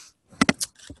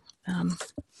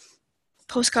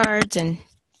postcards and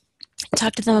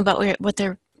talk to them about what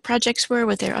their projects were,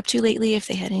 what they're up to lately, if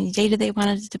they had any data they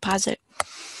wanted to deposit.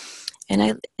 And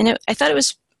I thought it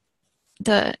was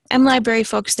the mLibrary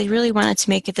folks, they really wanted to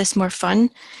make this more fun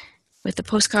with the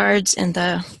postcards and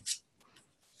the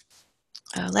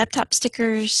laptop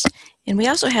stickers. And we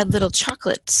also had little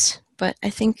chocolates, but I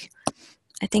think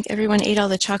everyone ate all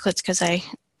the chocolates because they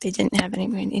didn't have any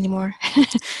anymore.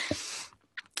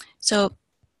 So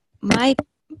my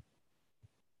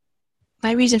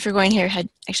reason for going here had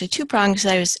actually two prongs.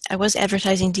 I was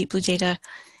advertising Deep Blue data,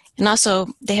 and also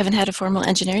they haven't had a formal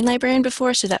engineering librarian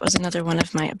before, so that was another one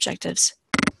of my objectives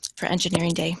for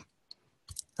engineering day,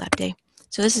 lab day.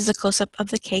 So this is a close-up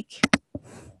of the cake.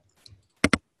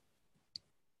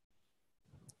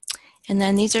 And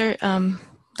then these are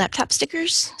laptop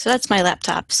stickers. So that's my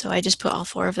laptop. So I just put all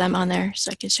 4 of them on there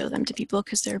so I can show them to people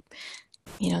because they're,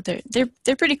 you know,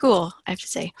 they're pretty cool, I have to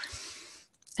say.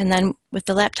 And then with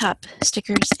the laptop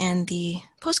stickers and the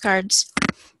postcards,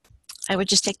 I would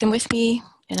just take them with me,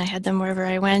 and I had them wherever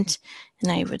I went, and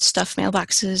I would stuff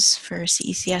mailboxes for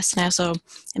CECS, and I also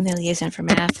am the liaison for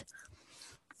math.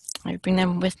 I would bring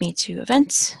them with me to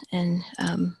events, and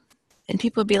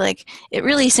people would be like, it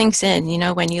really sinks in, you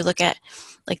know, when you look at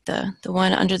like the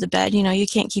one under the bed, you know, you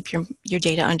can't keep your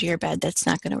data under your bed. That's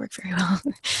not going to work very well.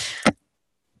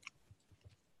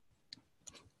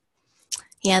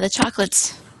 Yeah, the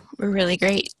chocolates were really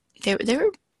great. They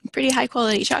were pretty high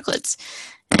quality chocolates,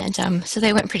 and so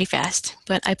they went pretty fast.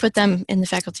 But I put them in the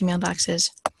faculty mailboxes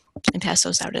and passed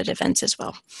those out at events as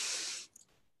well.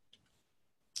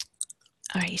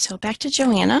 All right, so back to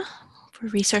Joanna for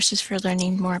resources for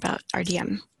learning more about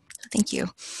RDM. So thank you.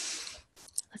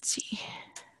 Let's see.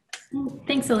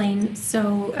 Thanks, Elaine.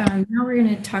 So now we're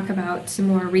going to talk about some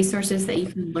more resources that you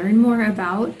can learn more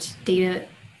about data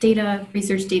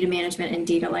research, data management, and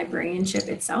data librarianship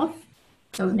itself.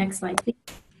 So next slide, please.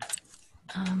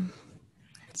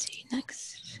 Let's see,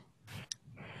 next.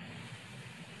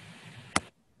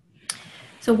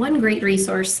 So one great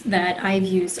resource that I've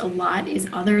used a lot is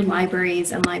other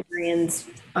libraries and librarians'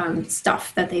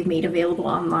 stuff that they've made available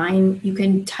online. You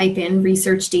can type in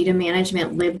research data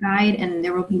management LibGuide, and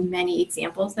there will be many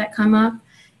examples that come up.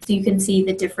 So you can see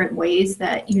the different ways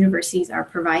that universities are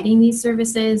providing these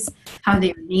services, how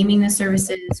they are naming the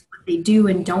services, what they do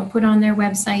and don't put on their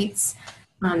websites.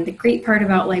 The great part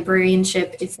about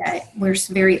librarianship is that we're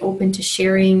very open to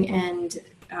sharing and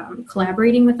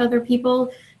collaborating with other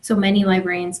people. So many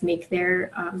librarians make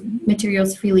their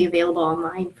materials freely available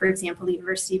online. For example, the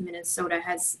University of Minnesota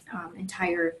has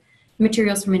entire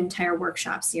materials from an entire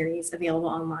workshop series available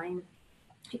online.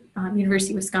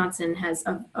 University of Wisconsin has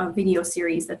a video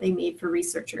series that they made for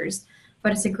researchers,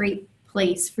 but it's a great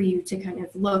place for you to kind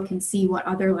of look and see what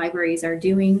other libraries are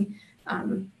doing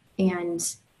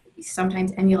and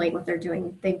sometimes emulate what they're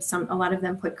doing. A lot of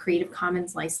them put Creative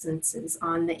Commons licenses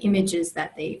on the images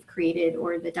that they've created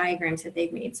or the diagrams that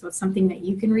they've made. So it's something that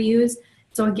you can reuse.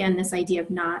 So again, this idea of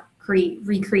not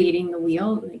recreating the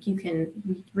wheel, like you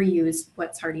can reuse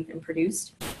what's already been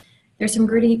produced. There's some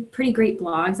pretty great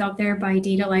blogs out there by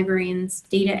data librarians.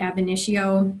 Data Ab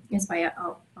Initio is by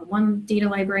one data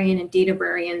librarian, and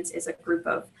Databrarians is a group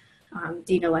of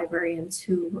data librarians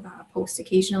who post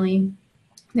occasionally.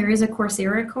 There is a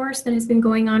Coursera course that has been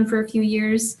going on for a few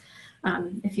years.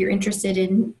 If you're interested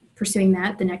in pursuing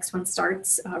that, the next one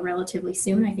starts relatively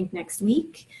soon, I think next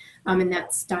week. And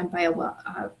that's done by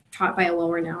taught by a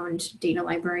well-renowned data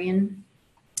librarian.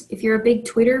 If you're a big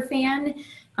Twitter fan,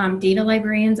 data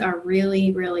librarians are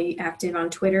really, really active on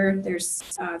Twitter. There's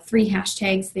 3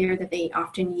 hashtags there that they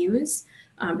often use,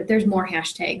 but there's more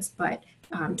hashtags. But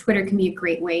Twitter can be a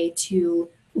great way to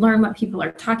learn what people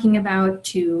are talking about,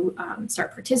 to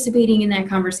start participating in that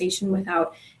conversation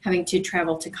without having to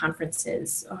travel to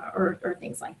conferences or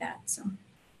things like that. So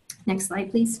next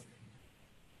slide, please.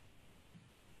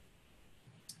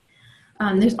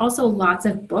 There's also lots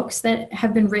of books that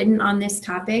have been written on this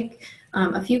topic.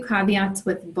 A few caveats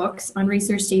with books on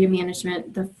research data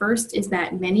management. The first is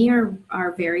that many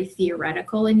are very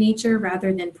theoretical in nature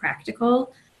rather than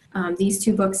practical. These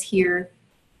 2 books here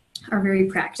are very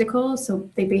practical, so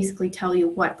they basically tell you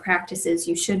what practices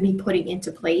you should be putting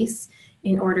into place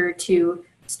in order to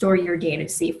store your data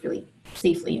safely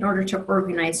in order to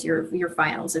organize your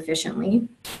files efficiently.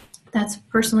 That's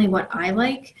personally what I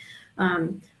like.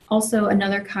 Also,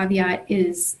 another caveat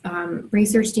is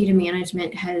research data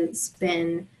management has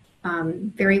been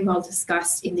very well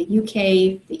discussed in the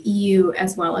UK, the EU,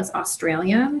 as well as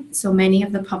Australia. So many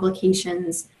of the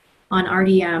publications on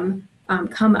RDM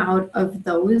come out of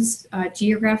those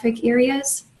geographic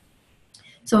areas.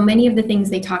 So many of the things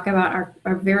they talk about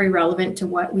are very relevant to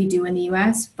what we do in the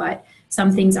US, but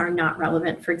some things are not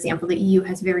relevant. For example, the EU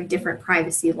has very different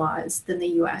privacy laws than the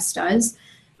US does.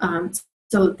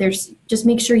 So just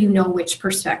make sure you know which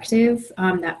perspective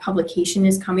that publication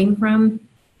is coming from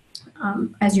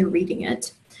as you're reading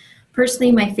it.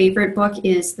 Personally, my favorite book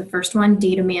is the first one,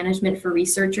 Data Management for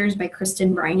Researchers by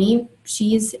Kristen Briney.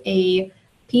 She's a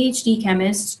PhD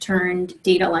chemist turned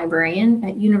data librarian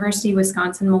at University of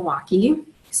Wisconsin-Milwaukee.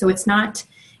 So it's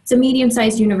a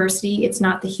medium-sized university. It's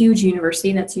not the huge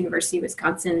university, that's University of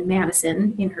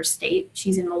Wisconsin-Madison in her state.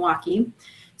 She's in Milwaukee.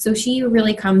 So she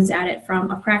really comes at it from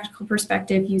a practical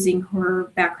perspective using her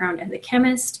background as a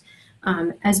chemist,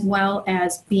 as well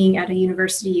as being at a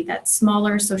university that's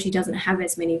smaller, so she doesn't have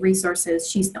as many resources.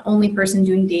 She's the only person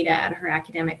doing data at her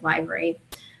academic library.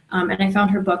 And I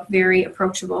found her book very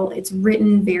approachable. It's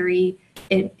written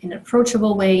in an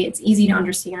approachable way. It's easy to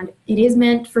understand. It is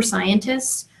meant for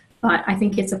scientists, but I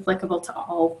think it's applicable to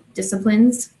all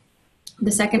disciplines.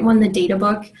 The second one, the data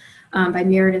book by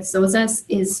Meredith Zozas,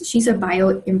 she's a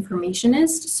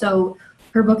bioinformationist. So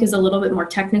her book is a little bit more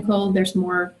technical. There's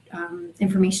more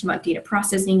information about data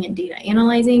processing and data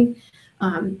analyzing.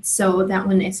 So that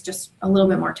one is just a little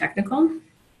bit more technical.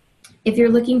 If you're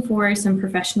looking for some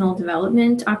professional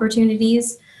development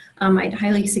opportunities, I'd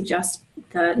highly suggest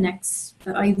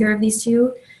either of these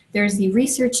 2. There's the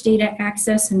Research Data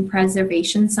Access and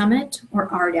Preservation Summit, or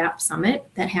RDAP Summit,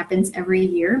 that happens every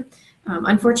year.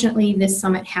 Unfortunately, this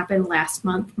summit happened last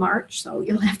month, March, so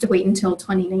you'll have to wait until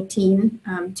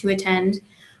 2019 to attend.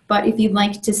 But if you'd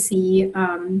like to see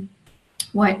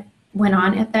what went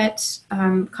on at that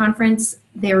conference,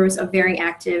 there was a very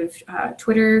active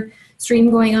Twitter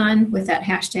stream going on with that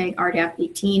hashtag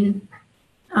RDAP18.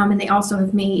 And they also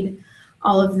have made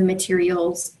all of the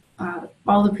materials,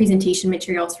 all the presentation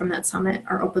materials from that summit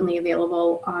are openly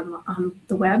available on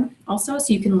the web also,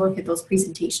 so you can look at those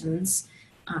presentations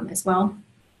as well.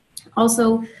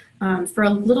 Also, for a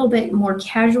little bit more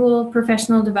casual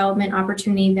professional development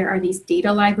opportunity, there are these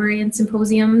data librarian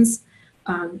symposiums.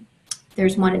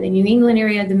 There's one in the New England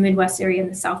area, the Midwest area, and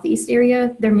the Southeast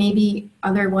area. There may be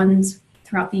other ones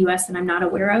throughout the US that I'm not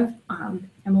aware of. I'm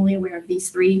only aware of these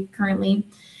 3 currently.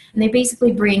 And they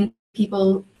basically bring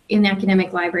people in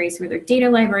academic libraries who are data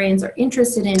librarians or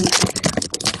interested in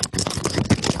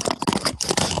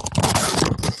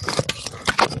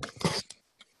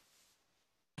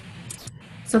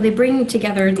So they bring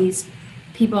together these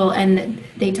people and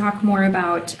they talk more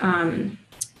about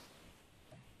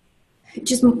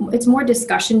it's more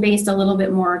discussion based, a little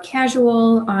bit more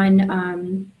casual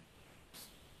on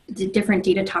the different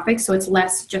data topics. So it's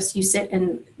less just you sit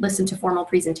and listen to formal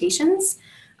presentations.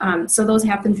 So those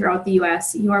happen throughout the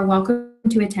US. You are welcome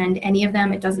to attend any of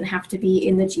them. It doesn't have to be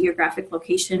in the geographic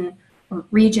location or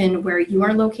region where you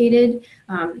are located.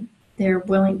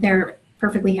 They're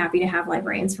perfectly happy to have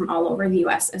librarians from all over the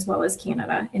US as well as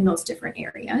Canada in those different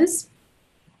areas.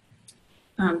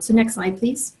 So next slide,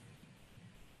 please.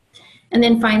 And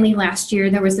then finally, last year,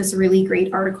 there was this really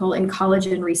great article in College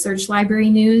and Research Library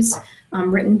News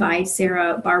written by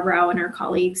Sarah Barbrow and her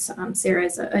colleagues. Sarah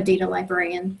is a data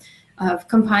librarian of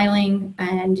compiling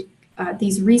and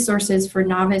these resources for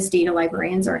novice data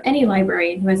librarians or any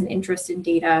librarian who has an interest in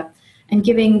data and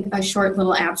giving a short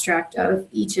little abstract of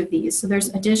each of these. So there's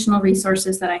additional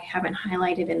resources that I haven't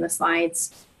highlighted in the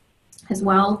slides as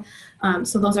well.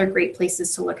 So those are great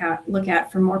places to look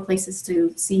at for more places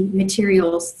to see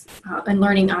materials and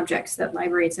learning objects that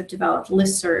libraries have developed,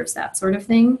 listservs, that sort of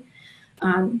thing.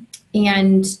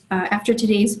 After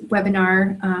today's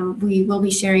webinar, we will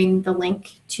be sharing the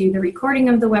link to the recording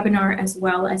of the webinar as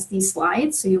well as these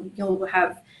slides. So you'll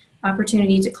have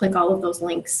opportunity to click all of those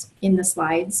links in the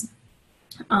slides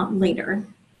later.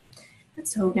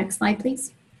 So next slide,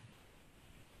 please.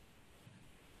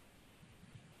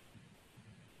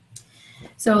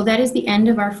 So that is the end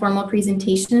of our formal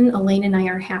presentation. Elaine and I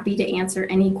are happy to answer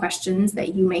any questions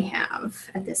that you may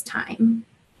have at this time.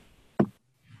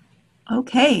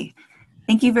 Okay,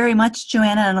 thank you very much,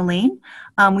 Joanna and Elaine.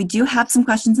 We do have some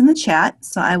questions in the chat,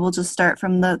 so I will just start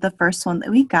from the first one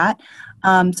that we got.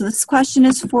 So this question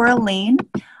is for Elaine.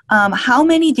 How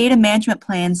many data management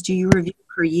plans do you review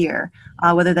per year,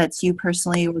 whether that's you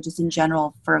personally or just in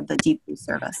general for the Deep Blue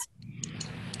service?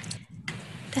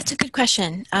 That's a good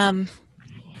question.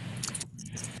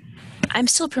 I'm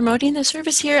still promoting the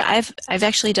service here. I've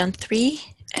actually done 3,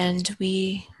 and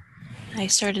I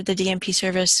started the DMP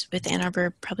service with Ann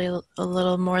Arbor probably a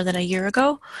little more than a year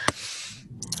ago.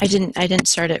 I didn't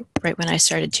start it right when I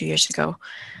started 2 years ago.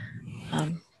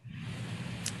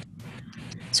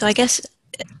 So I guess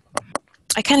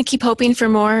I kind of keep hoping for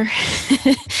more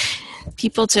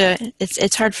people to.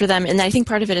 It's hard for them, and I think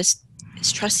part of it is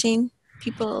trusting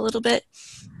people a little bit,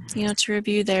 to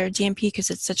review their DMP, because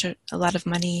it's such a lot of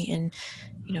money and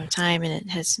time, and it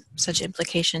has such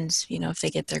implications, if they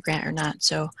get their grant or not.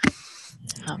 So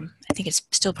I think it's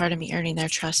still part of me earning their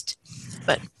trust.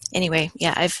 But anyway,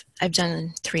 yeah, I've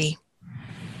done 3.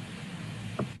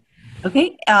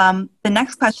 Okay, the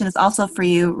next question is also for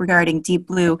you regarding Deep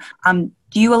Blue.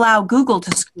 Do you allow Google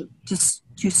to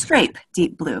scrape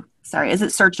Deep Blue? Sorry, is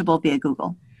it searchable via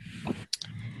Google?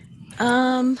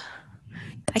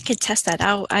 I could test that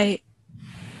out. I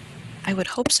would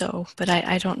hope so, but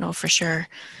I don't know for sure.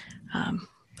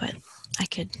 But I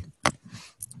could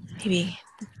maybe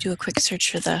do a quick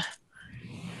search for the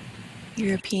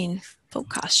European folk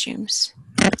costumes.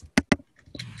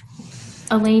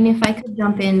 Elaine, if I could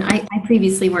jump in, I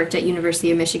previously worked at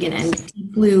University of Michigan, and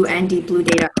Deep Blue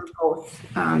data are both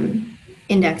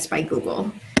indexed by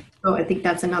Google. So I think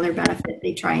that's another benefit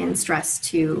they try and stress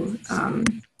to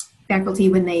faculty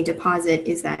when they deposit,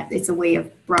 is that it's a way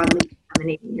of broadly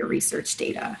disseminating your research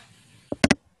data.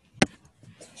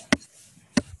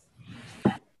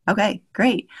 Okay,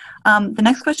 great. The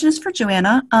next question is for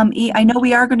Joanna. I know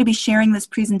we are going to be sharing this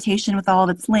presentation with all of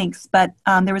its links, but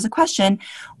there was a question.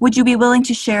 Would you be willing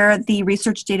to share the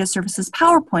Research Data Services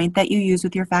PowerPoint that you use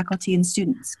with your faculty and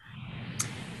students?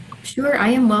 Sure, I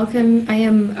am welcome. I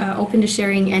am open to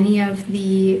sharing any of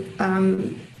the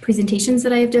presentations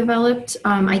that I have developed.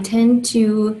 I tend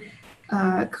to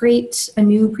create a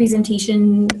new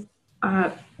presentation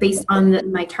based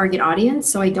on my target audience,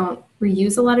 so I don't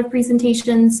reuse a lot of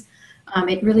presentations.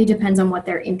 It really depends on what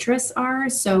their interests are.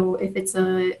 So if it's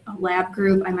a lab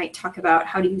group, I might talk about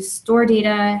how do you store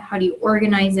data, how do you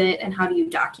organize it, and how do you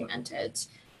document it.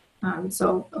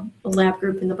 So a lab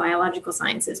group in the biological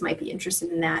sciences might be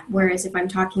interested in that. Whereas if I'm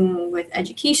talking with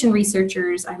education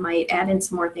researchers, I might add in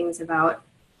some more things about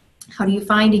how do you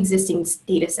find existing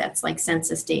data sets like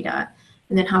census data,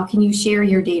 and then how can you share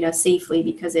your data safely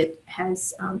because it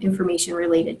has information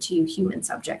related to human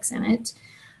subjects in it.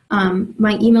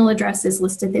 My email address is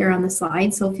listed there on the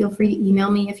slide, so feel free to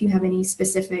email me if you have any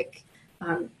specific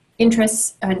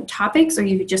interests and topics, or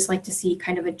you would just like to see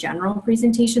kind of a general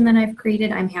presentation that I've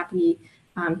created. I'm happy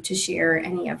to share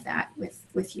any of that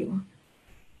with you.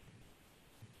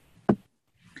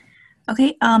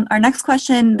 Okay, our next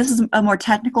question, this is a more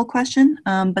technical question,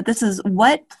 but this is,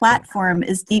 what platform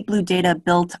is Deep Blue Data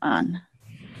built on?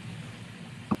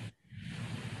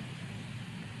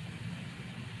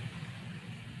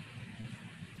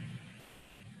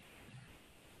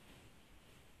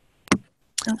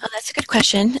 Oh, that's a good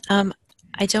question.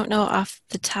 I don't know off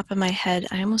the top of my head.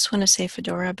 I almost want to say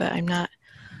Fedora, but I'm not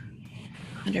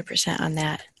 100% on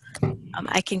that.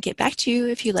 I can get back to you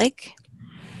if you like.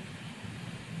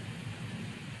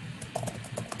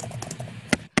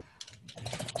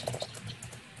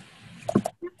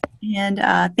 And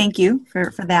thank you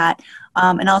for that.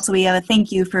 And also we have a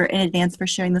thank you in advance for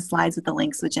sharing the slides with the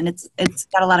links, and it's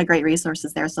got a lot of great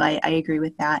resources there, so I agree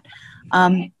with that.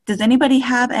 Does anybody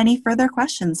have any further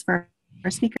questions for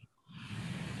our speaker?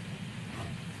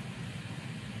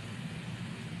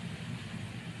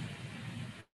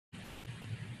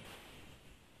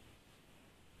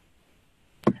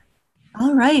 All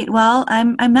All right. Well,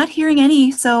 I'm not hearing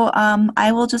any, so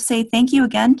I will just say thank you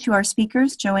again to our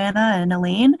speakers, Joanna and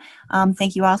Elaine.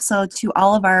 Thank you also to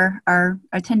all of our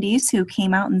attendees who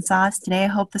came out and saw us today. I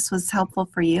hope this was helpful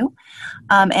for you.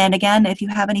 And again, if you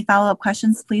have any follow-up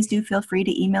questions, please do feel free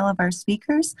to email of our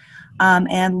speakers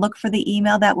and look for the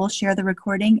email that will share the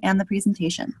recording and the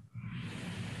presentation.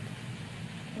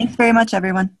 Thanks very much,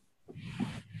 everyone.